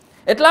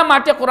 એટલા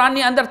માટે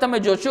કુરાનની અંદર તમે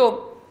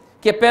જોશો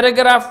કે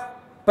પેરેગ્રાફ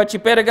પછી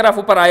પેરેગ્રાફ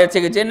ઉપર આયત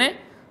છે કે જેને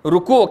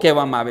રૂકુઓ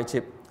કહેવામાં આવે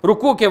છે,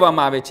 રૂકુ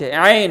કહેવામાં આવે છે,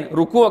 આઈન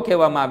રૂકુઓ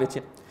કહેવામાં આવે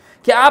છે,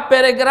 કે આ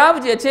પેરેગ્રાફ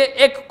જે છે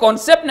એક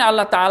કોન્સેપ્ટને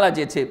અલ્લાહ તાઆલા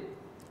જે છે,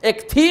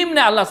 એક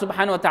થીમને અલ્લાહ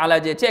સુબ્હાનહુ વ તઆલા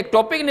જે છે, એક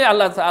ટોપિકને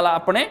અલ્લાહ તાઆલા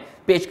આપણે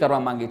પેશ કરવા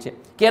માંગે છે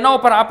કે એના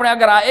ઉપર આપણે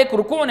અગર આ એક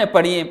રૂકુઓને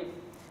પઢીએ,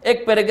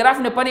 એક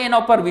પેરેગ્રાફને પઢીએ, એના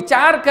ઉપર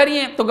વિચાર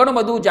કરીએ તો ઘણું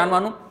બધું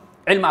જાણવાનું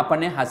ઇલ્મ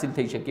આપણને હાસિલ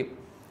થઈ શકે.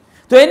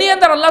 તો એની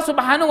અંદર અલ્લાહ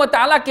સુબ્હાનહુ વ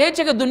તઆલા કહે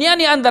છે કે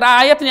દુનિયાની અંદર આ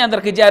આયતની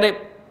અંદર કે જ્યારે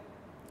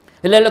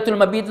લૈલતુલ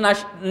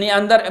મબીતની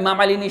અંદર ઇમામ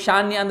અલીની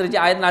શાનની અંદર જે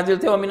આયત નાઝિલ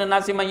થઈ વમિન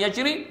અન્નાસી મન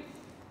યશરી,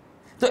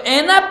 તો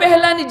એના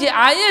પહેલાંની જે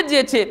આયત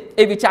જે છે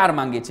એ વિચાર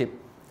માંગે છે.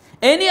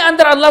 એની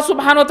અંદર અલ્લાહ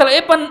સુબ્હાનહુ વ તઆલા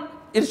એ પણ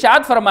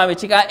ઇરશાદ ફરમાવે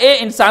છે કે આ એ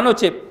ઇન્સાનો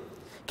છે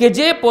કે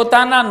જે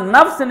પોતાના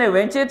નફ્સને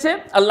વેચે છે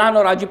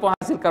અલ્લાહનો રાજીપો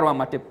હાસિલ કરવા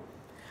માટે.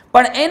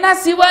 પણ એના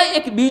સિવાય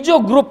એક બીજો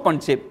ગ્રુપ પણ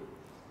છે,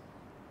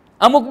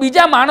 અમુક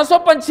બીજા માણસો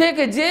પણ છે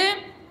કે જે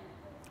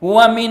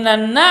વમિન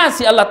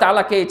અન્નાસી અલ્લાહ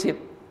તાઆલા કહે છે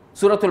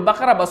સૂરતુલ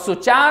બકરા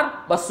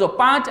 204,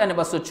 205 અને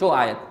 206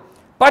 આયત.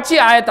 પછી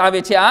આયત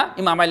આવે છે આ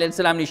ઇમામ અલી અલૈહિસ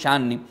સલામની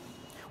શાનની,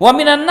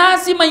 વમિન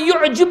અન્નાસી મન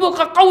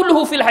યુઅજિબુકા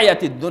કૌલુહુ ફિલ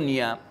હયાતિદ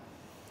દુનિયા.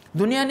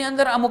 દુનિયાની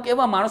અંદર અમુક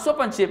એવા માણસો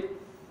પણ છે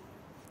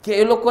કે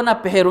એ લોકોના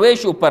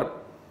પહેરવેશ ઉપર,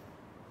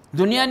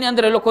 દુનિયાની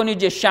અંદર એ લોકોની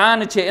જે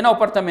શાન છે એના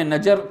ઉપર તમે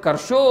નજર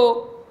કરશો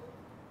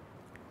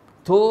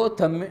તો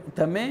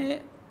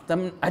તમને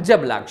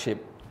અજબ લાગશે,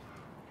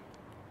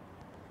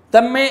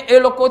 તમે એ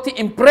લોકોથી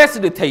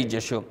ઇમ્પ્રેસ્ડ થઈ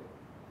જશો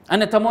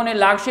અને તમને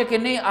લાગશે કે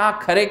નહીં આ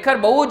ખરેખર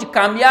બહુ જ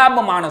કામયાબ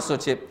માણસો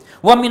છે.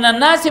 વમિન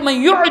અન્નાસી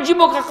મન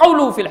યુઅજિબુકા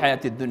કૌલુહુ ફિલ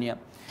હયાતિદ દુનિયા.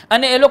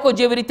 અને એ લોકો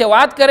જેવી રીતે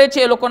વાત કરે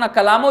છે, એ લોકોના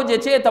કલામો જે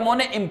છે એ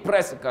તમને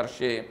ઇમ્પ્રેસ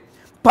કરશે.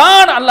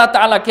 પણ અલ્લાહ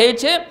તાઆલા કહે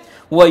છે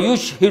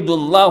વયુશહિદુ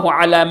અલ્લાહુ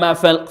અલા મા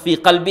ફી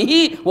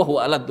કલ્બિહી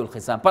વહુવા અલદ્દુલ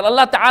ખિસામ. પણ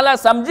અલ્લાહ તાઆલા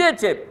સમજે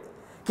છે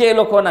કે એ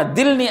લોકોના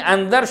દિલની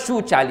અંદર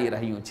શું ચાલી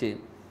રહ્યું છે.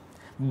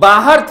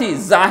 બહારથી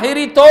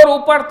ઝાહિરી તौर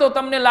ઉપર તો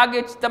તમને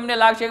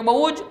લાગશે કે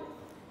બહુ જ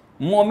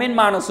મોમિન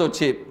માણસો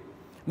છે,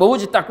 બહુ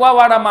જ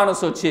તકવાવાળા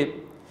માણસો છે,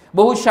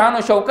 બહુ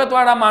શાન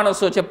શૌકતવાળા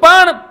માણસો છે,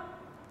 પણ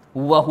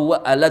વહુવ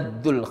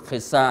અલદ્દુલ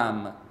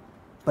ખિસામ,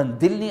 પણ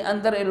દિલની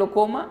અંદર એ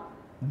લોકોમાં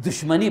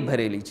દુશ્મની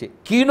ભરેલી છે,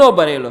 કીનો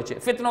ભરેલો છે,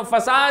 ફિતનો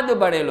ફસાદ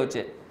ભરેલો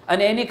છે,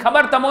 અને એની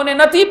ખબર તમને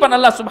નથી, પણ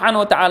અલ્લાહ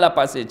સુબ્હાનહુ વ તઆલા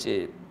પાસે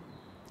છે.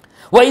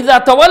 વઇઝા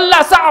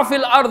તવલ્લા સઅ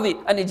ફિલ અર્દી,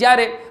 અને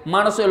જ્યારે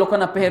માણસો એ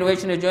લોકોના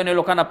પહેરવેશને જોઈને,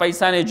 લોકોના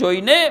પૈસાને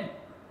જોઈને,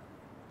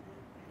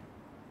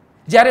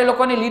 જ્યારે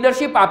લોકોને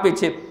લીડરશિપ આપે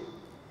છે,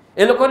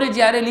 એ લોકોને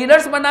જ્યારે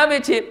લીડર્સ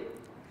બનાવે છે,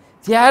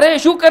 ત્યારે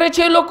શું કરે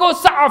છે? એ લોકો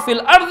સઅ ફિલ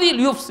અર્દી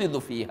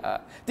યુફસિદુ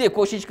ફીહા, તે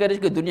કોશિશ કરે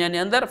છે કે દુનિયાની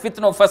અંદર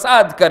ફિતનો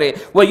ફસાદ કરે.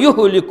 વ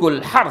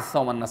યુહલિકુલ હર્સ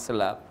વ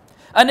નસ્લ,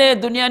 અને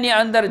દુનિયાની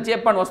અંદર જે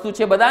પણ વસ્તુ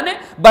છે બધાને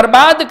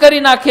બરબાદ કરી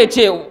નાખે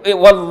છે.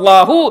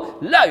 વલ્લાહુ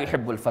લા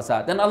યુહિબ્બુલ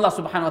ફસાદ, અને અલ્લાહ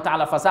સુબ્હાનહુ વ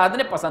તઆલા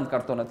ફસાદને પસંદ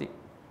કરતો નથી.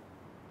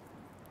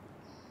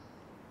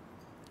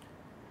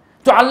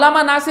 તો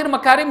અલ્લામા નાસિર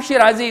મકારિમ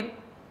શિરાઝી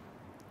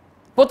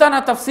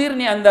પોતાના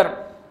તફસીરની અંદર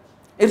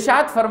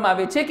ઇરશાદ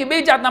ફરમાવે છે કે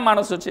બે જાતના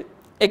માણસો છે.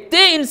 એક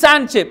તે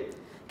ઇન્સાન છે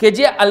કે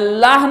જે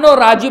અલ્લાહનો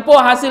રાજીપો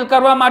હાસિલ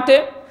કરવા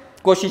માટે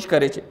કોશિશ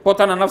કરે છે,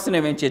 પોતાના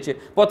નફ્સને વેચે છે,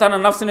 પોતાના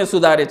નફ્સને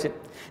સુધારે છે.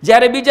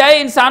 જ્યારે બીજા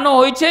એ ઇન્સાનો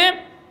હોય છે,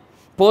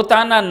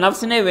 પોતાના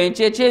નફ્સને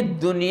વેચે છે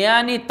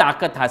દુનિયાની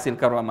તાકાત હાસિલ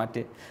કરવા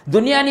માટે,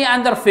 દુનિયાની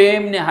અંદર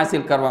ફેમને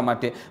હાસિલ કરવા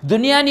માટે,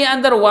 દુનિયાની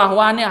અંદર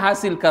વાહવાને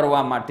હાસિલ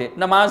કરવા માટે.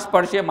 નમાઝ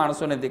પડશે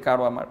માણસોને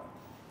દેખાડવા માટે,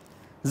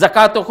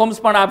 ઝકાતો ખુમ્સ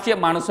પણ આપશે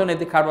માણસોને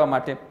દેખાડવા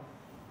માટે.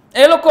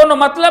 એ લોકોનો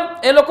મતલબ,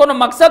 એ લોકોનો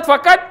મકસદ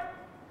ફક્ત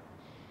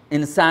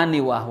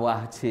ઇન્સાનની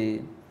વાહવાહ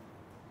છે.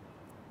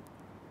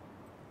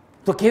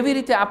 તો કેવી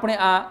રીતે આપણે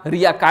આ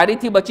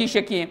રિયાકારીથી બચી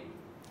શકીએ?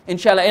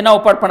 ઇન્શાલ્લાહ એના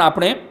ઉપર પણ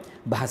આપણે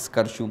બહાસ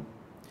કરશું.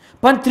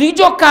 પણ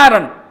ત્રીજો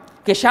કારણ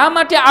કે શા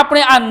માટે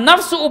આપણે આ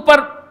નફ્સ ઉપર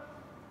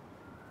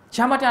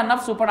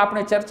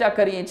આપણે ચર્ચા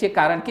કરીએ છીએ,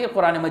 કારણ કે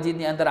કુરાન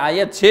મજીદની અંદર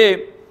આયત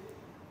છે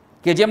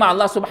કે જેમાં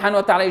અલ્લાહ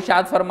સુબ્હાનહુ વ તઆલા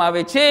ઇરશાદ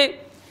ફરમાવે છે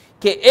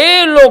કે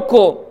એ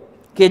લોકો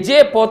કે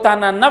જે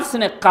પોતાના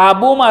નફ્સને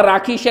કાબૂમાં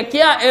રાખી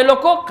શક્યા, એ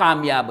લોકો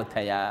કામયાબ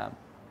થયા.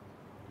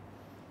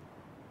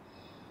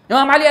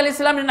 ઇમામ અલી અલૈહિસ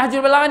સલામની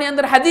નહજુલ બલાગાની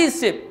અંદર હદીસ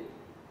છે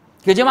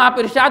કે જેમાં આપ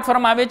ઇરશાદ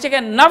ફરમાવે છે કે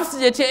નફ્સ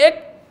જે છે એક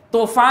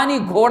તોફાની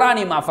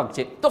ઘોડાની માફક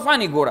છે.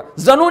 તોફાની ઘોડા,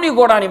 ઝનૂની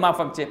ઘોડાની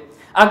માફક છે.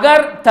 અગર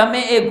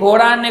તમે એ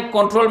ઘોડાને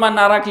કંટ્રોલમાં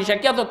ના રાખી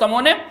શક્યા તો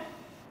તમને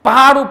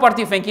પહાડ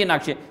ઉપરથી ફેંકી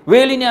નાખશે,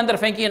 વેલીની અંદર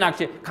ફેંકી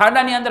નાખશે,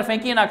 ખાડાની અંદર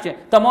ફેંકી નાખશે,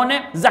 તમને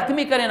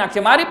જખ્મી કરી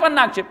નાખશે, મારી પણ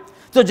નાખશે.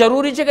 તો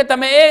જરૂરી છે કે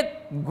તમે એ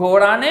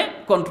ઘોડાને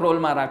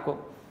કંટ્રોલમાં રાખો.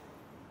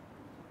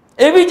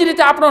 એવી જ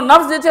રીતે આપણો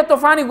નફ્સ જે છે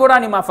તોફાની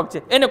ઘોડાની માફક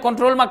છે, એને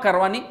કંટ્રોલમાં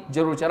કરવાની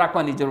જરૂર છે,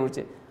 રાખવાની જરૂર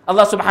છે.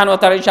 અલ્લાહ સુબ્હાનહુ વ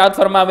તઆલા ઇરશાદ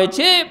ફરમાવે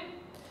છે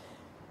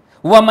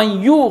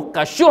વમન યુક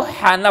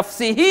શુહ્હ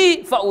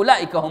નફ્સિહી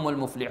ફઉલાઇકા હુમુલ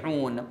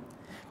મુફ્લિહૂન,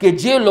 કે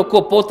જે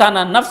લોકો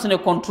પોતાના નફ્સને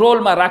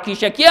કંટ્રોલમાં રાખી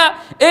શક્યા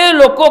એ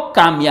લોકો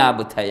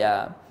કામયાબ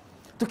થયા.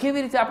 તો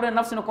કેવી રીતે આપણે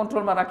નફ્સને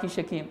કંટ્રોલમાં રાખી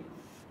શકીએ?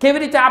 કેવી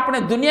રીતે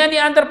આપણે દુનિયાની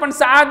અંદર પણ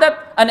સઆદત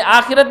અને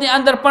આખિરતની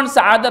અંદર પણ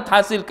સઆદત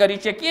હાસિલ કરી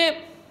શકીએ?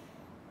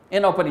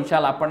 એના ઉપર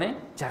ઇન્શાલ્લાહ આપણે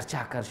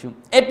ચર્ચા કરશું.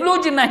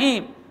 એટલું જ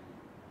નહીં,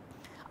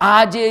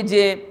 આજે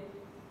જે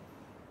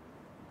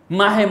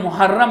માહે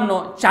મુહર્રમનો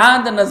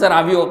ચાંદ નજર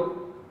આવ્યો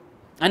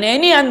અને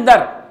એની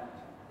અંદર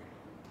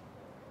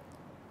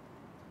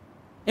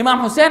ઇમામ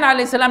હુસૈન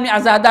અલૈહિસ સલામની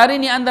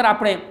આઝાદારીની અંદર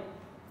આપણે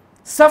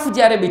સફ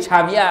જ્યારે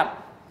બિછાવ્યા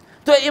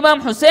તો ઇમામ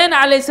હુસૈન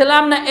અલૈહિસ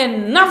સલામના એ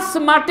નફ્સ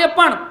માટે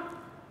પણ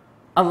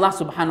અલ્લાહ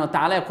સુબ્હાનહુ વ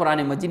તઆલાએ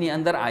કુરાન મજીદની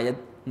અંદર આયત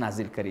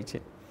નાઝિલ કરી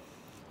છે.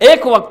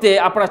 એક વખતે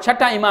આપણા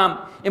છઠ્ઠા ઇમામ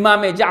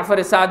ઇમામે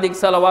જાફર સાદિક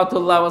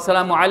સલવાતુલ્લાહ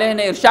વસલામુ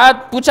અલૈહિને ઇરશાદ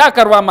પૂછા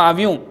કરવામાં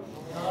આવ્યું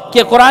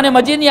કે કુરાન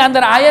મજીદની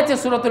અંદર આયત છે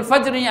સૂરતુલ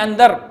ફજરની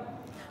અંદર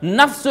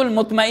નફ્સુલ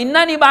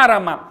મુતમઇન્નાની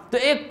બારામાં, તો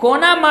એ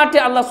કોના માટે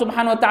અલ્લાહ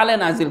સુબ્હાનહુ વ તઆલાએ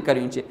નાઝિલ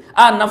કર્યું છે?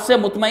 આ નફ્સે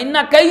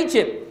મુતમઇન્ના કઈ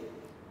છે?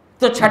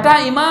 તો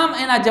છઠ્ઠા ઇમામ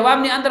એના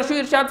જવાબની અંદર શું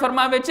ઇરશાદ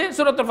ફરમાવે છે?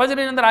 સૂરતુલ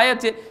ફજરની અંદર આયત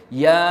છે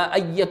યા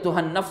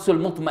અય્યતુહન નફ્સુલ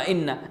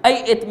મુતમઇન્ના, ay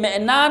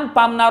ઇત્મિનાન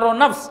પામનારો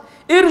નફ્સ,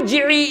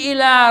 ઇરજીઈ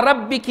ઇલા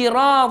રબ્બિકી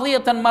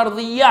રાદિયતન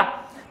મરદિયા,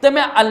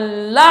 તમે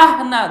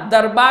અલ્લાહના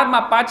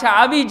દરબારમાં પાછા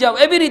આવી જાઓ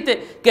એવી રીતે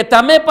કે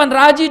તમે પણ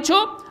રાજી છો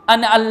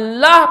અને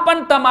અલ્લાહ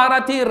પણ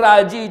તમારાથી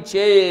રાજી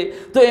છે.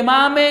 તો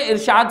ઇમામે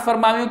ઇરશાદ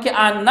ફરમાવ્યું કે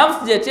આ નફ્સ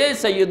જે છે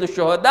સૈયદ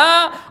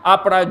શુહદા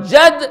આપણા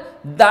જદ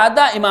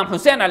દાદા ઇમામ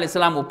હુસૈન અલૈહિસ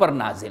સલામ ઉપર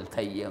નાઝિલ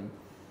થઈ.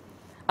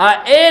 આ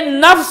એ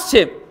નફ્સ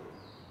છે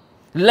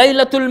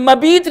લૈલતુલ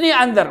મબીતની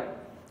અંદર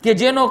કે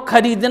જેનો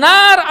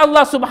ખરીદનાર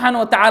અલ્લાહ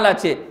સુબ્હાનહુ વ તઆલા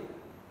છે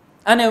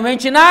અને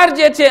વેચનાર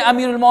જે છે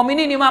અમીરુલ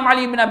મોમિનીન ઇમામ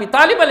અલી ઇબ્ન અબી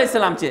તાલિબ અલૈહિસ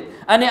સલામ છે.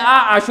 અને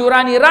આ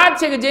આશુરાની રાત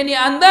છે કે જેની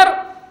અંદર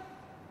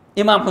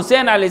ઇમામ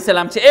હુસૈન અલૈહિસ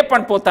સલામ છે એ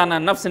પણ પોતાના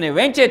નફ્સને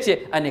વેચે છે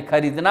અને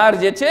ખરીદનાર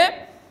જે છે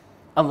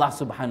અલ્લાહ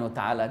સુબ્હાનહુ વ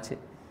તઆલા છે.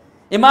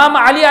 ઇમામ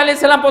અલી અલૈહિસ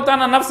સલામ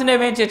પોતાના નફ્સને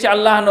વેચે છે,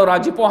 અલ્લાહનો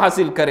રાજીપો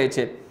હાસિલ કરે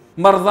છે,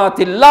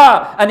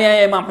 મરદાતિલ્લાહ.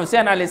 અને ઇમામ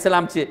હુસૈન અલૈહિસ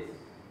સલામ છે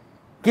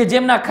કે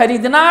જેમના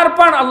ખરીદનાર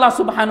પણ અલ્લાહ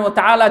સુબ્હાનહુ વ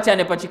તઆલા છે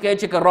અને પછી કહે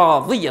છે કે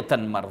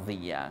રાદિયતન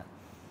મરદિયા.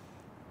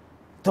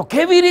 તો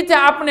કેવી રીતે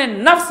આપણે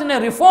નફ્સને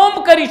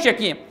રિફોર્મ કરી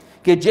શકીએ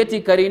કે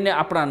જેથી કરીને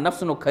આપણા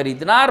નફ્સનો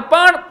ખરીદનાર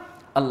પણ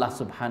અલ્લાહ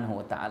સુબ્હાનહુ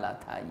વ તઆલા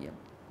થાય?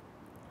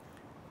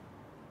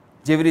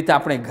 જેવી રીતે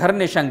આપણે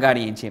ઘરને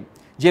શણગારીએ છીએ,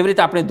 જેવી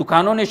રીતે આપણે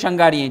દુકાનોને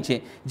શણગારીએ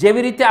છીએ,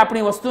 જેવી રીતે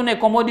આપણી વસ્તુને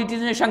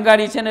કોમોડિટીઝને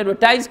શણગારીએ છીએ અને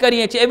એડવર્ટાઇઝ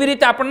કરીએ છીએ, એવી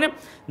રીતે આપણને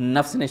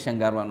નફ્સને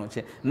શણગારવાનું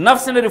છે,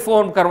 નફ્સને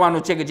રિફોર્મ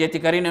કરવાનું છે કે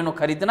જેથી કરીને એનો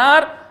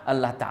ખરીદનાર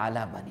અલ્લાહ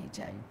તાલા બની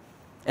જાય.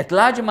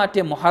 એટલા જ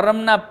માટે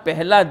મુહર્રમના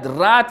પહેલા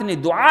રાતની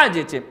દુઆ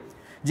જે છે,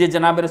 જે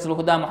જનાબ રસૂલ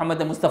ખુદા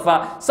મુહમ્મદ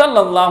મુસ્તફા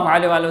સલ્લલ્લાહુ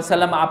અલૈહિ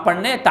વસલ્લમ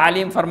આપણને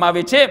તાલીમ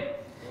ફરમાવે છે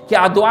કે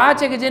આ દુઆ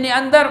છે કે જેની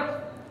અંદર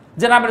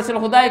જનાબ રસૂલ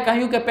ખુદાએ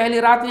કહ્યું કે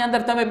પહેલી રાતની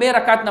અંદર તમે 2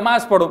 રકાત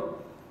નમાઝ પઢો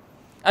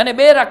અને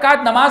 2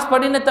 રકાત નમાઝ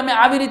પઢીને તમે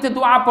આવી રીતે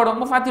દુઆ પઢો.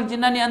 મુફાતિલ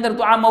જિન્નાની અંદર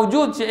દુઆ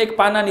મૌજૂદ છે, એક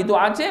પાનાની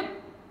દુઆ છે,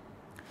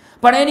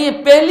 પણ એની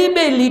પહેલી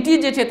 2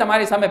 લીટી જે છે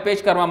તમારી સામે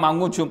પેશ કરવા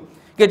માંગુ છું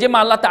કે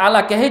જેમાં અલ્લાહ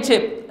તાલા કહે છે,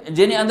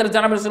 જેની અંદર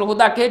જનાબ રસૂલ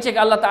ખુદા કહે છે કે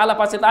અલ્લાહ તાલા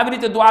પાસે આવી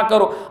રીતે દુઆ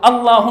કરો,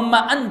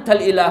 અલ્લાહુમ્મા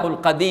અંતલ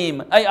ઇલાહુલ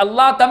કદીમ, અય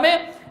અલ્લાહ તમે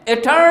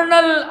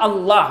એટર્નલ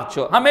અલ્લાહ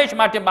છો, હંમેશ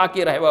માટે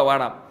બાકી રહેવા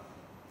વાળા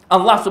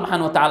અલ્લાહ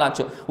સુબ્હાનહુ વ તઆલા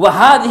છો.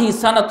 વહાદિહી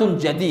સનતુન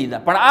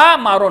જદીદા, પણ આ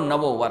મારો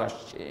નવો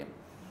વર્ષ છે.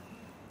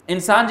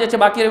 ઇન્સાન જે છે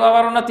બાકી રહેવા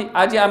વાળો નથી.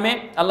 આજે અમે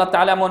અલ્લાહ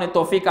તાલા મને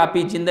તોફીક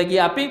આપી, જિંદગી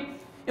આપી,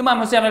 ઇમામ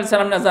હુસૈન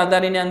અલૈહિસ્સલામના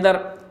ઝાદારીની અંદર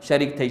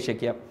શરીક થઈ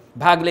શક્યા,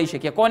 ભાગ લઈ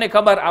શક્યા. કોને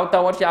ખબર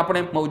આવતા વર્ષે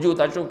આપણે મૌજૂદ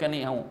હશું કે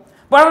નહીં હું,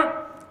 પણ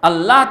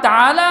અલ્લાહ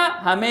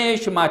તાલા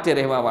હંમેશ માટે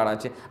રહેવા વાળા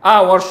છે.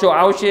 આ વર્ષો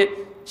આવશે,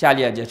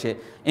 ચાલ્યા જશે,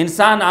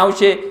 ઇન્સાન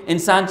આવશે,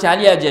 ઇન્સાન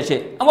ચાલ્યા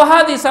જશે.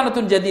 વહાદી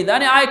સનતુન જદીદા,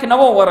 અને આ એક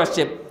નવો વર્ષ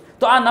છે.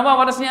 તો આ નવા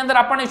વર્ષની અંદર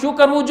આપણે શું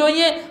કરવું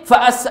જોઈએ?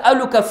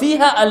 ફઅસઅલુકા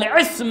ફીહા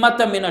અલ-ઇસ્મત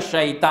મિન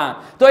અશ-શૈતાન.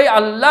 તો એ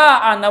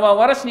અલ્લાહ આ નવા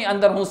વર્ષની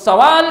અંદર હું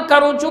સવાલ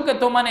કરું છું કે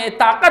તું મને એ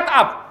તાકાત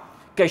આપ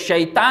કે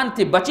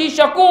શૈતાનથી બચી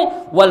શકું,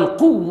 વલ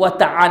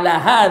કુવ્વત અલા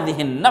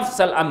હાધિહી નફ્સ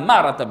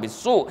અલ-અમ્મારત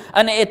બિસ્સુ,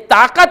 અને એ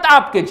તાકાત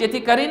આપ કે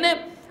જેથી કરીને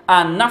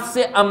આ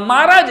નફ્સે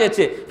અમ્મારા જે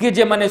છે કે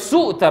જે મને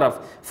સુ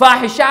તરફ,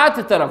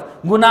 ફાહિશાત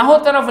તરફ,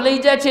 ગુનાહો તરફ લઈ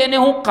જાય છે, એને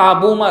હું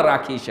કાબૂમાં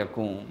રાખી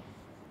શકું.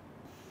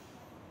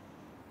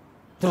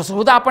 તો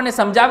રસૂલ આપણને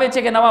સમજાવે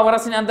છે કે નવા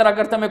વર્ષની અંદર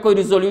અગર તમે કોઈ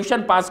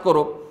રિઝોલ્યુશન પાસ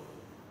કરો,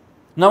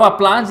 નવા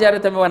પ્લાન જ્યારે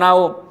તમે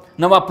બનાવો,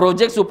 નવા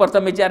પ્રોજેક્ટ્સ ઉપર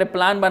તમે જ્યારે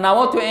પ્લાન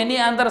બનાવો, તો એની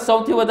અંદર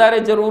સૌથી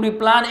વધારે જરૂરી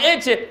પ્લાન એ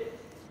છે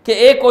કે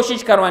એ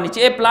કોશિશ કરવાની છે,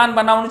 એ પ્લાન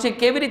બનાવવાનું છે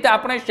કેવી રીતે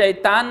આપણે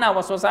શૈતાનના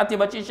વસવસાથી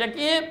બચી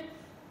શકીએ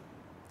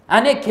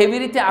અને કેવી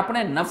રીતે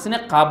આપણે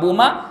નફ્સને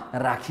કાબૂમાં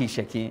રાખી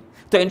શકીએ.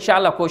 તો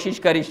ઇન્શાઅલ્લાહ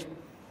કોશિશ કરીશ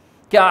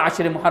કે આ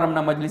આશરે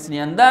મુહર્રમના મજલિસની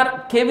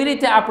અંદર કેવી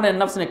રીતે આપણે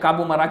નફ્સને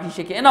કાબૂમાં રાખી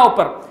શકીએ, એના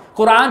ઉપર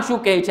કુરાન શું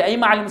કહે છે,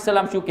 અઈમા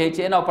અલૈહિસ્સલામ શું કહે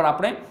છે, એના ઉપર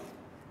આપણે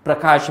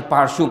પ્રકાશ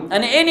પાડશું.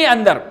 અને એની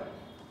અંદર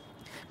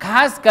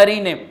ખાસ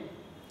કરીને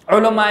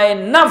ઉલમાએ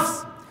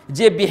નફ્સ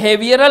જે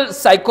બિહેવિયરલ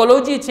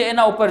સાયકોલોજી છે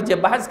એના ઉપર જે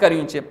બહસ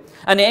કર્યું છે,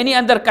 અને એની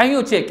અંદર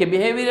કહ્યું છે કે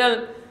બિહેવિયરલ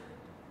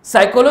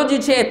સાયકોલોજી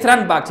છે એ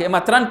 3 ભાગ છે,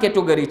 એમાં 3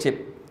 કેટેગરી છે.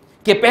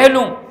 કે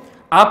પહેલું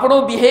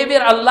આપણું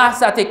બિહેવિયર અલ્લાહ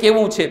સાથે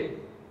કેવું છે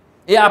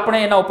એ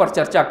આપણે એના ઉપર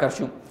ચર્ચા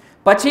કરશું.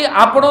 પછી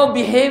આપણો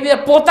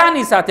બિહેવિયર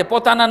પોતાની સાથે,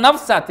 પોતાના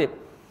નફ્સ સાથે,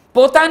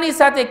 પોતાની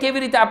સાથે કેવી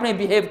રીતે આપણે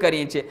બિહેવ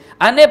કરીએ છીએ,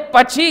 અને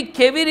પછી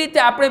કેવી રીતે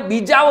આપણે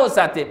બીજાઓ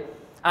સાથે.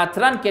 આ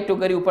 3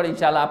 કેટેગરી ઉપર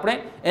ઇન્શાઅલ્લાહ આપણે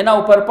એના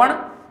ઉપર પણ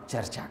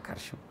ચર્ચા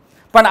કરશું.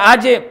 પણ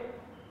આજે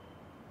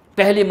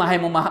પહેલી માહે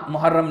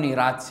મુહર્રમની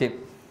રાત છે,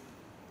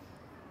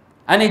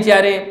 અને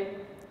જ્યારે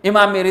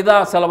ઇમામ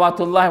રિદા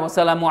સલવાતુલ્લાહ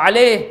વસલામુ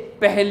અલૈહ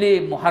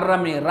પહેલી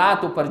મુહર્રમની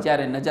રાત ઉપર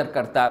જ્યારે નજર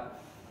કરતા,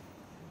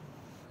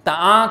 તો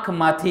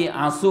આંખમાંથી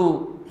આંસુ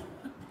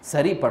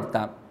સરી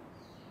પડતા,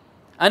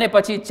 અને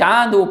પછી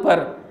ચાંદ ઉપર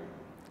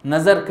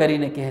નજર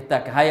કરીને કહેતા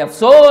કે હાય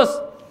અફસોસ,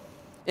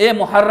 એ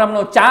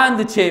મુહર્રમનો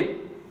ચાંદ છે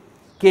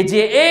કે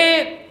જે એ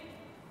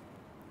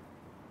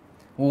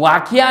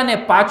વાક્યાને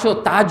પાછો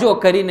તાજો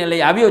કરીને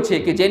લઈ આવ્યો છે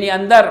કે જેની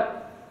અંદર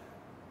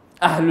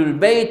અહલુલ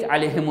બૈત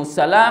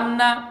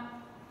અલૈહિમુસ્સલામના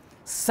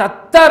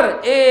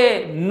 17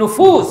 એ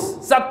નુફૂસ,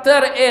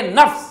 17 એ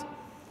નફ્સ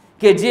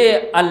કે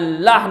જે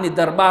અલ્લાહની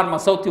દરબારમાં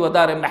સૌથી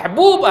વધારે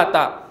મહેબૂબ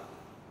હતા,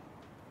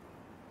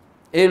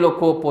 એ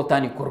લોકો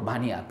પોતાની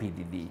કુરબાની આપી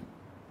દીધી.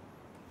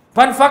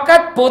 પણ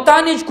ફક્ત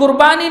પોતાની જ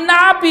કુરબાની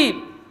ના આપી,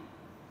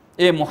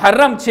 એ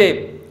મુહર્રમ છે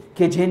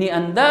કે જેની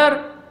અંદર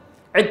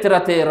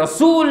ઇત્રતે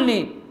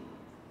રસૂલની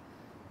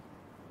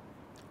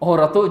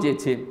औरतो જે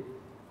છે,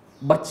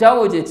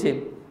 બચ્ચાઓ જે છે,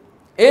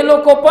 એ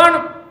લોકો પણ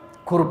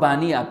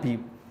કુરબાની આપી,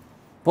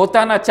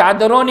 પોતાના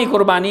ચાદરોની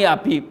કુરબાની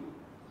આપી,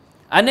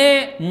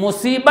 અને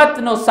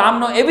મુસીબતનો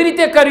સામનો એવી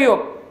રીતે કર્યો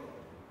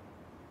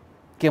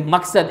કે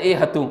મકસદ એ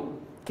હતું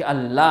કે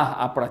અલ્લાહ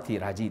આપણાથી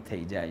રાજી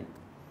થઈ જાય.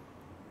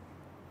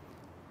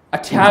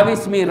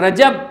 28મી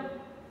રજબ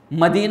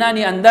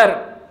મદીનાની અંદર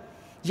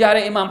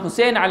જ્યારે ઇમામ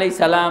હુસૈન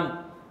અલૈહિસ્સલામ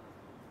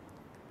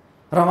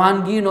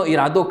રવાનગીનો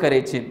ઈરાદો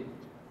કરે છે,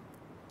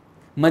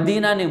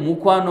 મદીનાને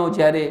મૂકવાનો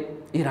જ્યારે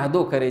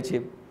ઈરાદો કરે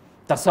છે,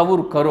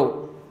 તસવ્વુર કરો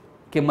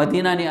કે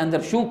મદીનાની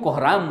અંદર શું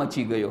કોહરામ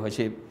મચી ગયો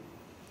હશે.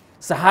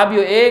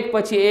 સહાબીઓ એક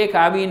પછી એક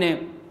આવીને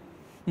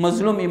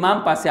મઝલૂમ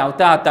ઇમામ પાસે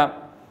આવતા હતા.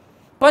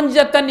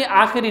 પંજતનની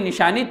આખરી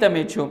નિશાની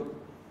તમે છો,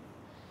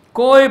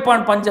 કોઈ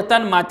પણ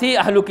પંજતનમાંથી,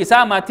 અહલુ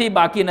કિસ્સામાંથી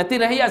બાકી નથી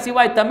રહ્યા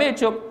સિવાય તમે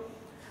છો.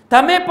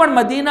 તમે પણ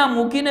મદીના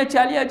મૂકીને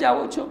ચાલ્યા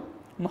જાઓ છો.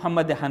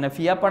 મુહમ્મદ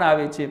હનફિયા પણ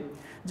આવે છે,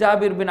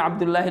 જાબિર બિન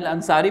અબ્દુલ્લાહ અલ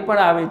અંસારી પણ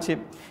આવે છે,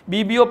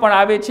 બીબીઓ પણ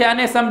આવે છે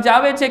અને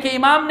સમજાવે છે કે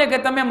ઇમામને કે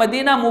તમે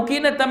મદીના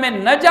મૂકીને તમે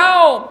ન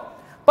જાઓ.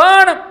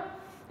 પણ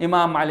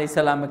ઇમામ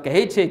અલૈહિસ્સલામ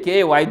કહે છે કે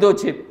એ વાયદો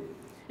છે,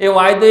 એ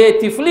વાયદો એ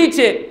તિફલી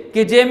છે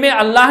કે જે મેં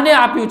અલ્લાહને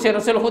આપ્યું છે,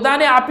 રસૂલ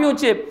ખુદાને આપ્યું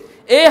છે,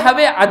 એ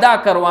હવે અદા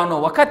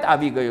કરવાનો વખત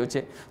આવી ગયો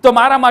છે. તો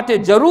મારા માટે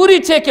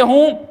જરૂરી છે કે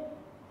હું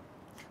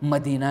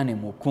મદીનાને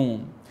મૂકું.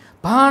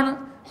 પણ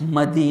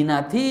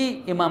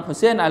મદીનાથી ઇમામ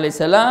હુસૈન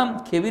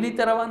અલૈહિસ્સલામ કેવી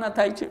રીતે રવાના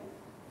થાય છે,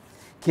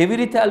 કેવી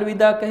રીતે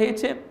અલવિદા કહે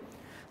છે?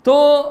 તો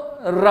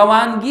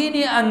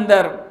રવાનગીની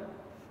અંદર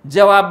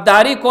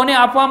જવાબદારી કોને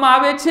આપવામાં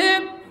આવે છે?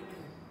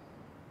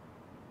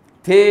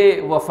 તે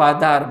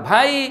વફાદાર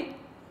ભાઈ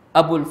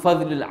અબુલ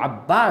ફઝલ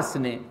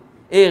અબ્બાસને,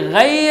 એ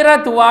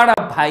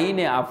ગૈરતવાળા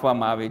ભાઈને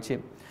આપવામાં આવે છે.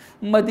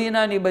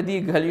 મદીનાની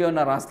બધી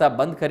ગલીઓના રસ્તા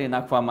બંધ કરી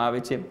નાખવામાં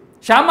આવે છે.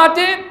 શા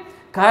માટે?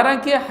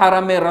 કારણ કે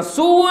હરમે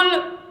રસૂલ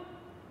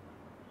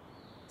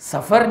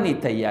સફરની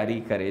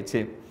તૈયારી કરે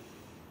છે,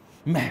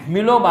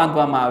 મહેમિલો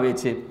બાંધવામાં આવે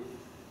છે,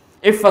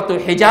 ઇફ્ફતુ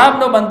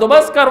હિજાબનો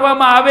બંદોબસ્ત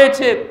કરવામાં આવે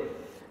છે.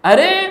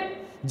 અરે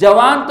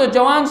જવાન તો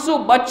જવાન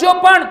શું, બચ્ચો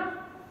પણ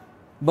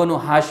બનુ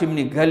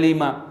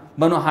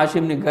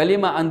હાશિમની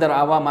ગલીમાં અંદર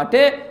આવવા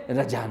માટે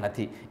રજા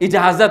નથી,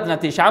 ઇજાઝત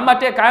નથી. શા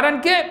માટે?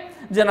 કારણ કે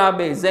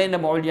જનાબે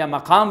ઝૈનબ ઓલિયા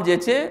મકામ જે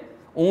છે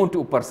ઊંટ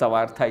ઉપર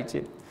સવાર થાય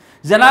છે,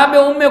 જનાબે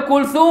ઉમ્મે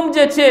કુલસુમ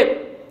જે છે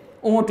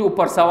ઊંટ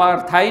ઉપર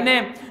સવાર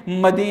થઈને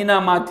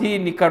મદીનામાંથી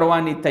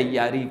નીકળવાની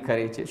તૈયારી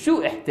કરે છે.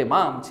 શું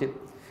એહતમામ છે!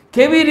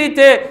 કેવી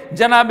રીતે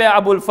જનાબે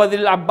અબુલ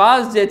ફઝલ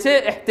અબ્બાસ જે છે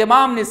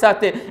એહતમામની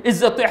સાથે,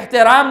 ઇજ્જત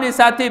એહતરામની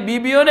સાથે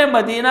બીબીઓને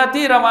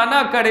મદીનાથી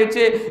રવાના કરે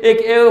છે.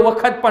 એક એવો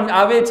વખત પણ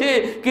આવે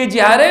છે કે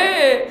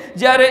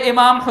જ્યારે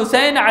ઇમામ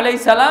હુસૈન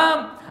અલૈહિસ્સલામ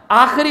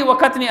આખરી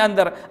વખતની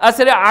અંદર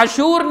અસરે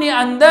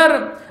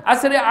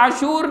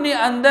આશુરની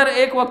અંદર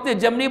એક વખતે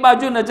જમણી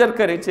બાજુ નજર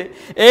કરે છે,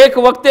 એક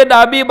વખતે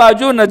ડાબી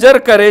બાજુ નજર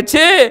કરે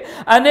છે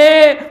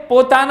અને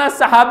પોતાના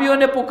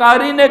સહાબીઓને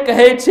પુકારીને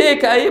કહે છે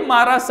કે અહીં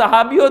મારા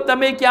સહાબીઓ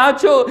તમે ક્યાં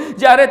છો?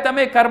 જ્યારે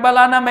તમે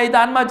કરબલાના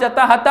મેદાનમાં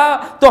જતા હતા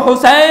તો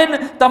હુસૈન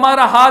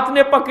તમારા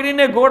હાથને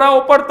પકડીને ઘોડા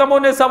ઉપર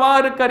તમને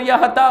સવાર કર્યા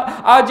હતા.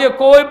 આજે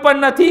કોઈ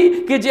પણ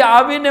નથી કે જે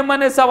આવીને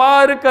મને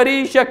સવાર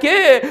કરી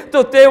શકે.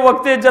 તો તે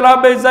વખતે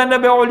જનાબે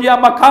ઝૈનબ ઓલિયા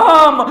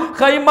મકામ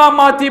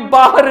ખૈમામાંથી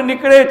બહાર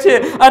નીકળે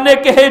છે અને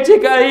કહે છે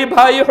કે અહીં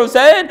ભાઈ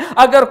હુસૈન,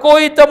 અગર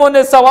કોઈ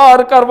તમને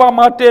સવાર કરવા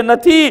માટે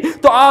નથી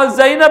તો આ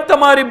ઝૈનબ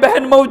તમારી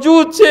બહેન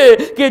મોજૂદ છે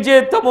કે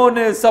જે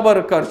તમને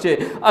સબર કરશે.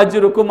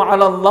 અજરુકુમ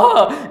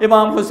અલલ્લાહ.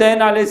 ઇમામ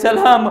હુસૈન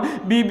અલૈહિસ્સલામ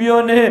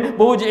બીબીઓને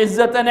બહુ જ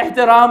ઇજ્જત અને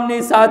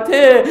એહતરામની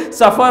સાથે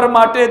સફર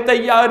માટે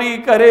તૈયારી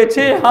કરે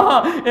છે. હા,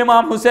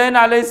 ઇમામ હુસૈન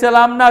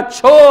અલૈહિસ્સલામના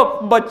 6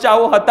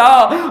 બચ્ચાઓ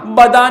હતા.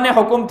 બધાને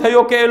હુકમ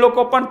થયો કે એ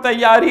લોકો પણ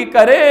તૈયારી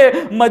કરે,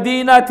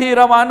 મદીનાથી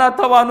રવાના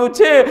થવાનું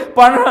છે.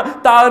 પણ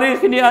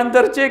તારીખની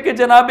અંદર છે કે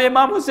જનાબ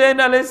ઇમામ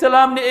હુસૈન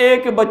અલૈહિસ્સલામની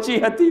એક બચ્ચી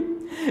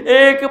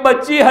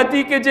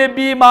હતી કે જે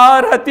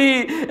બીમાર હતી,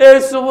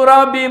 એ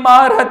સુગરા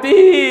બીમાર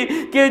હતી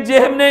કે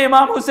જેમને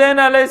ઇમામ હુસૈન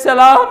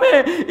અલૈહિસ્સલામે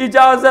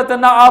ઇજાઝત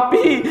ના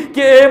આપી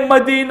કે એ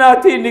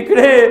મદીનાથી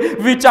નીકળે.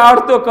 વિચાર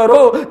તો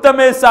કરો,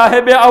 તમે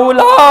સાહેબે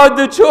ઔલાદ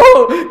છો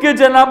કે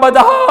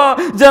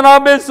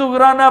જનાબે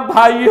સુગરાના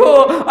ભાઈઓ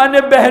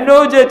અને બહેનો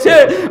જે છે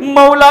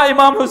મૌલા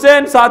ઇમામ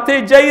હુસૈન સાથે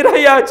જઈ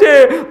રહ્યા છે,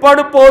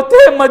 પણ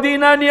પોતે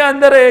મદીનાની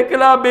અંદર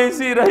એકલા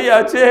બેસી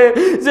રહ્યા છે.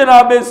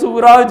 જનાબે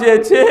સુગરા જે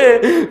છે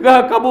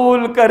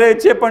કબૂલ કરે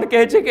છે, પણ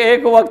કહે છે કે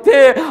એક વખતે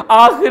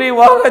આખરી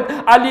વખત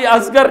અલી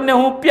અસગરને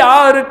હું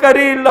પ્યાર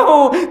કરી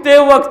લઉં. તે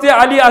વખતે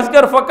અલી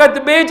અસગર ફક્ત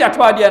 2 જ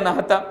અઠવાડિયાના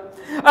હતા.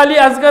 અલી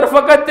અસગર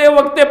ફક્ત તે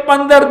વખતે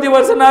 15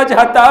 દિવસના જ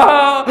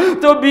હતા.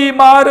 તો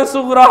બીમાર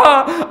સુગરા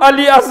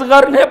અલી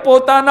અસગરને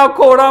પોતાના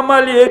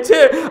ખોળામાં લે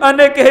છે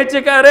અને કહે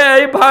છે કે અરે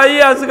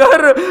ભાઈ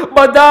અસગર,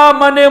 બધા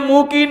મને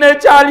મૂકીને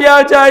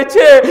ચાલ્યા જાય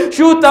છે,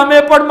 શું તમે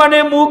પણ મને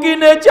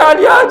મૂકીને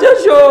ચાલ્યા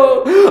જશો?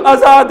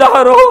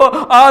 અઝાદારો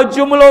આ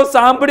જુમલો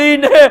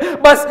સાંભળીને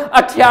બસ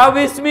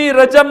 28મી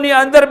રજબની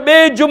અંદર 2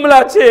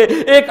 જુમલા છે.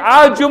 એક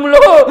આ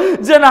જુમલો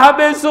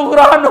જનાબે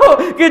સુગરાનો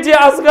કે જે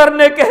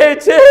અસગરને કહે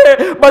છે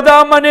બધા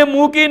મને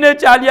મૂકીને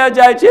ચાલ્યા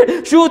જાય છે,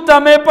 શું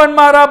તમે પણ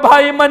મારા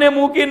ભાઈ મને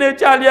મૂકીને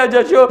ચાલ્યા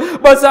જશો?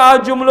 બસ આ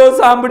જુમલો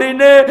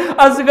સાંભળીને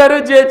અસગર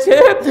જે છે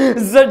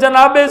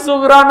જનાબે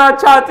સુગરાના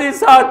છાતી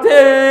સાથે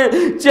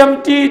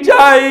ચમટી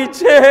જાય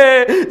છે.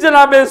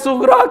 જનાબે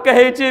સુગરા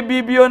કહે છે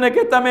બીબીઓને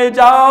કે તમે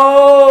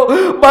જાઓ,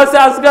 બસ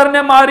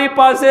અસગરને મારી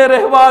પાસે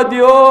રહેવા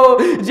દો.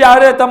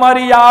 જ્યારે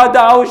તમારી યાદ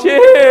આવશે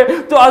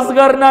તો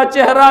અસગરના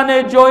ચહેરાને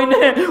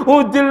જોઈને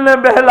હું દિલને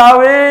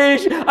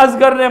બહેલાવીશ.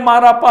 અસગરને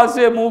મારા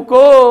પાસે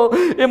મૂકો.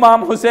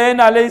 ઇમામ હુસૈન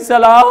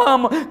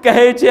અલૈહિસ્સલામ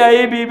કહે છે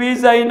એ બીબી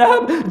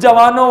ઝૈનબ,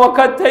 જવાનો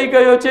વખત થઈ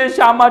ગયો છે,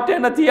 શા માટે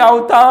નથી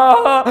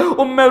આવતા?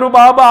 ઉમ્મે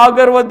રૂબાબા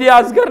આગળ વધી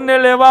અસગરને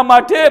લેવા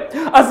માટે.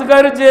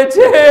 અસગર જે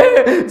છે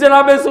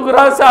જનાબે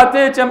સુગરા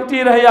સાથે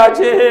ચમટી રહ્યા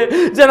છે.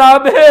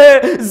 જનાબે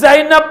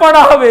ઝૈનબ પણ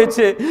આવે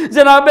છે.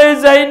 જનાબે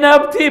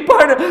ઝૈનબ થી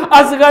પણ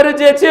અસગર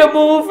જે છે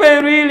મુંહ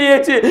ફેરવી લે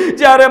છે.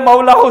 જ્યારે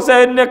મૌલા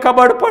હુસૈનને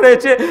ખબર પડે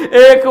છે,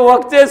 એક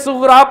વખતે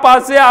સુગરા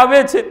પાસે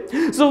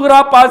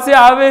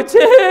આવે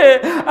છે.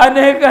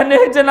 अनेक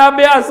अनेक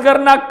जनाबे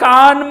असगરના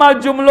કાનમાં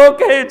જુમલો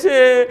કહે છે,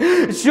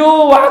 શું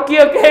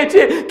વાક્ય કહે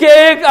છે કે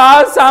એક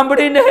આ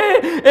સાંભળીને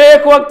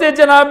એક વખતે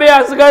જનાબે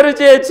અસગર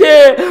જે છે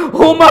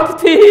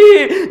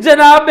હુમકથી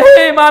જનાબે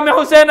ઇમામ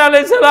હુસૈન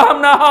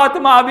અલૈહિસ્સલામના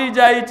હાથમાં આવી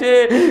જાય છે,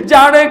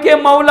 જાણે કે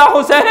મૌલા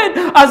હુસૈન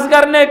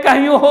અસગરને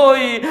કહ્યું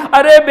હોય,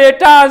 અરે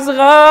બેટા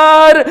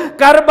અસગર,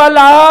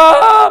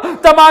 કરબલા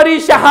તમારી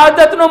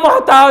શહાદતનો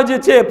મોહતાજ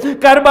છે,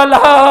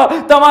 કરબલા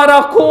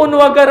તમારા ખૂન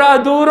વગર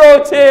અધૂરો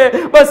છે।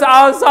 બસ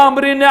આ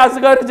સાંભળીને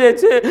અસગર જે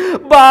છે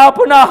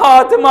બાપના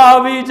હાથમાં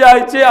આવી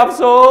જાય છે।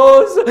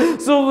 અફસોસ,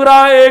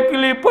 સુગરા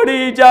એકલી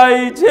પડી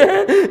જાય છે।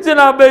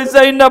 જનાબે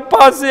ઝૈનબ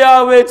પાસે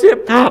આવે છે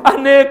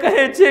અને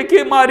કહે છે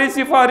કે મારી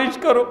સિફારિશ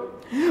કરો,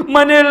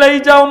 મને લઈ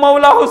જાઓ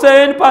મૌલા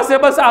હુસૈન પાસે।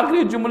 બસ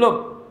આખરી જુમલો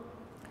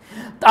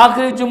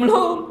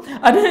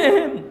અને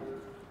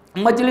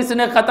मजलिस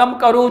ने खत्म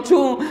करूँ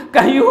छूँ,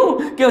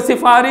 कहूँ कि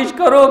सिफारिश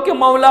करो कि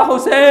मौला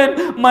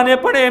हुसैन मने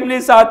पण एमनी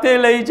साथे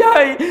लई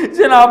जाए।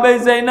 जनाबे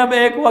ज़ैनब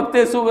एक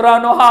वक्ते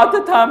सुगरानो हाथ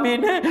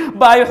थामीने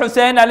भाई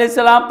हुसैन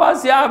अलैहिस्सलाम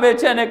पास आवे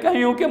छे ने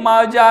कहूँ कि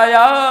मां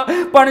जाया,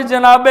 पण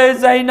जनाबे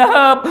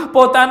ज़ैनब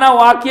पोताना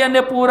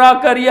वाक्यने पूरा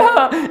कर्या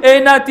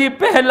एनाथी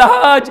पहला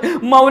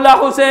ज मौला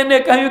हुसैने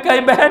कहूँ कि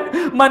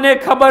बहन मने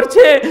खबर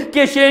छे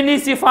कि शेनी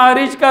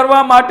सिफारिश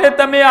करवा माटे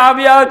तमे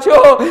आव्या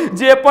छो,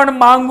 जे पण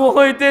मांगू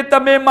होय ते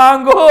तमे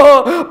मांगो,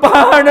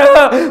 पण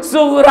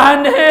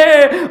सुगराने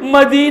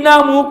मदीना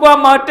मूकवा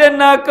माटे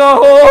न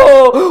कहो।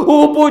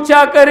 હું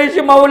પૂછા કરીશ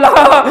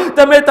મૌલા,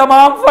 તમે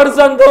તમામ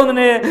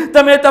ફરજંદોને,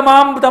 તમે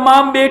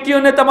તમામ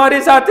બેટીઓને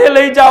તમારી સાથે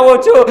લઈ જાઓ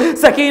છો,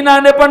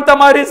 સકીનાને પણ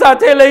તમારી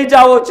સાથે લઈ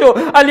જાઓ છો,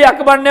 અલી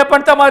અકબરને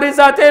પણ તમારી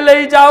સાથે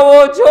લઈ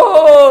જાઓ છો,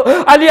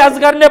 અલી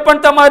અસગરને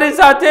પણ તમારી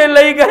સાથે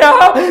લઈ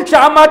ગયા,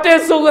 શા માટે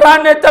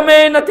સુગરાને તમે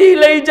નથી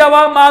લઈ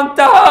જવા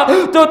માંગતા?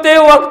 તો તે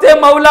વખતે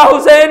મૌલા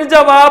હુસૈન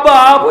જવાબ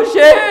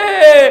આપશે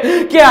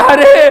કે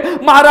અરે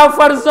મારા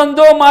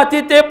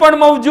ફરજંદોમાંથી તે પણ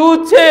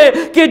મौजूद છે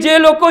કે જે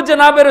લોકો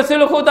જનાબે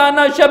રસૂલ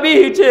ખુદાના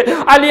શબીહ છે।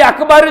 અલી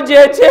અકબર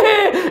જે છે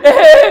એ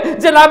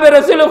જનાબે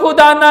રસૂલ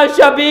ખુદાના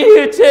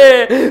શબીહ છે,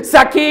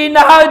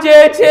 સકીના જે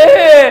છે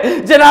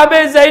જનાબે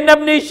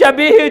ઝૈનબની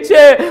શબીહ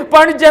છે,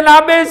 પણ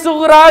જનાબે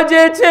સુગરા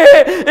જે છે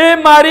એ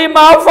મારી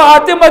માં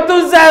ફાતિમતુ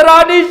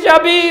ઝહરાની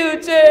શબીહ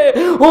છે।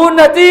 હું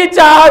નથી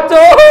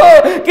ચાહતો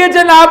કે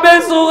જનાબે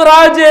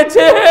સુગરા જે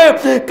છે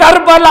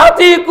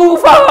કરબલાથી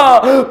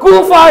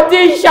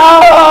કૂફાથી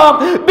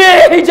શામ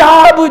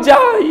બેહિજાબ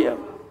જાય।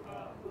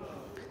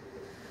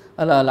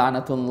 अला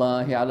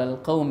लानतुल्लाहि अलल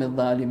क़ौमिज़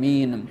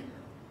ज़ालिमीन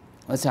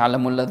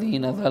वसयअलमुल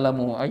लज़ीना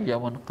ज़लमू अय्या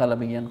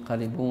मुनक़लबिन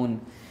यन्क़लिबून।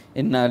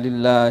 इन्ना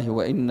लिल्लाहि व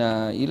इन्ना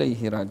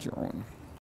इलैहि राजिऊन।